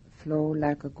compassion flow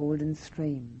like a golden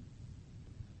stream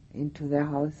into their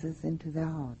houses, into their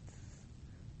hearts,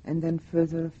 and then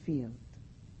further afield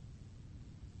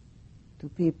to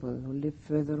people who live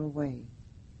further away.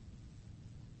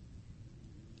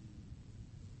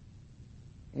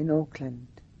 In Oakland,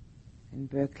 in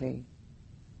Berkeley,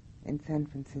 in San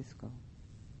Francisco,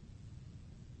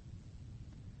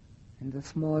 in the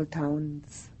small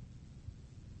towns,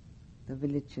 the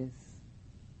villages,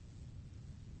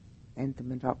 and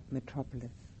the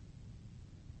metropolis.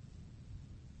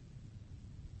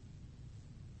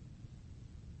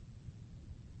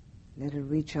 Let it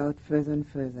reach out further and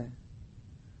further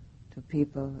to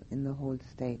people in the whole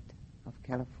state of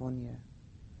California,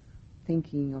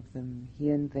 thinking of them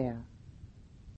here and there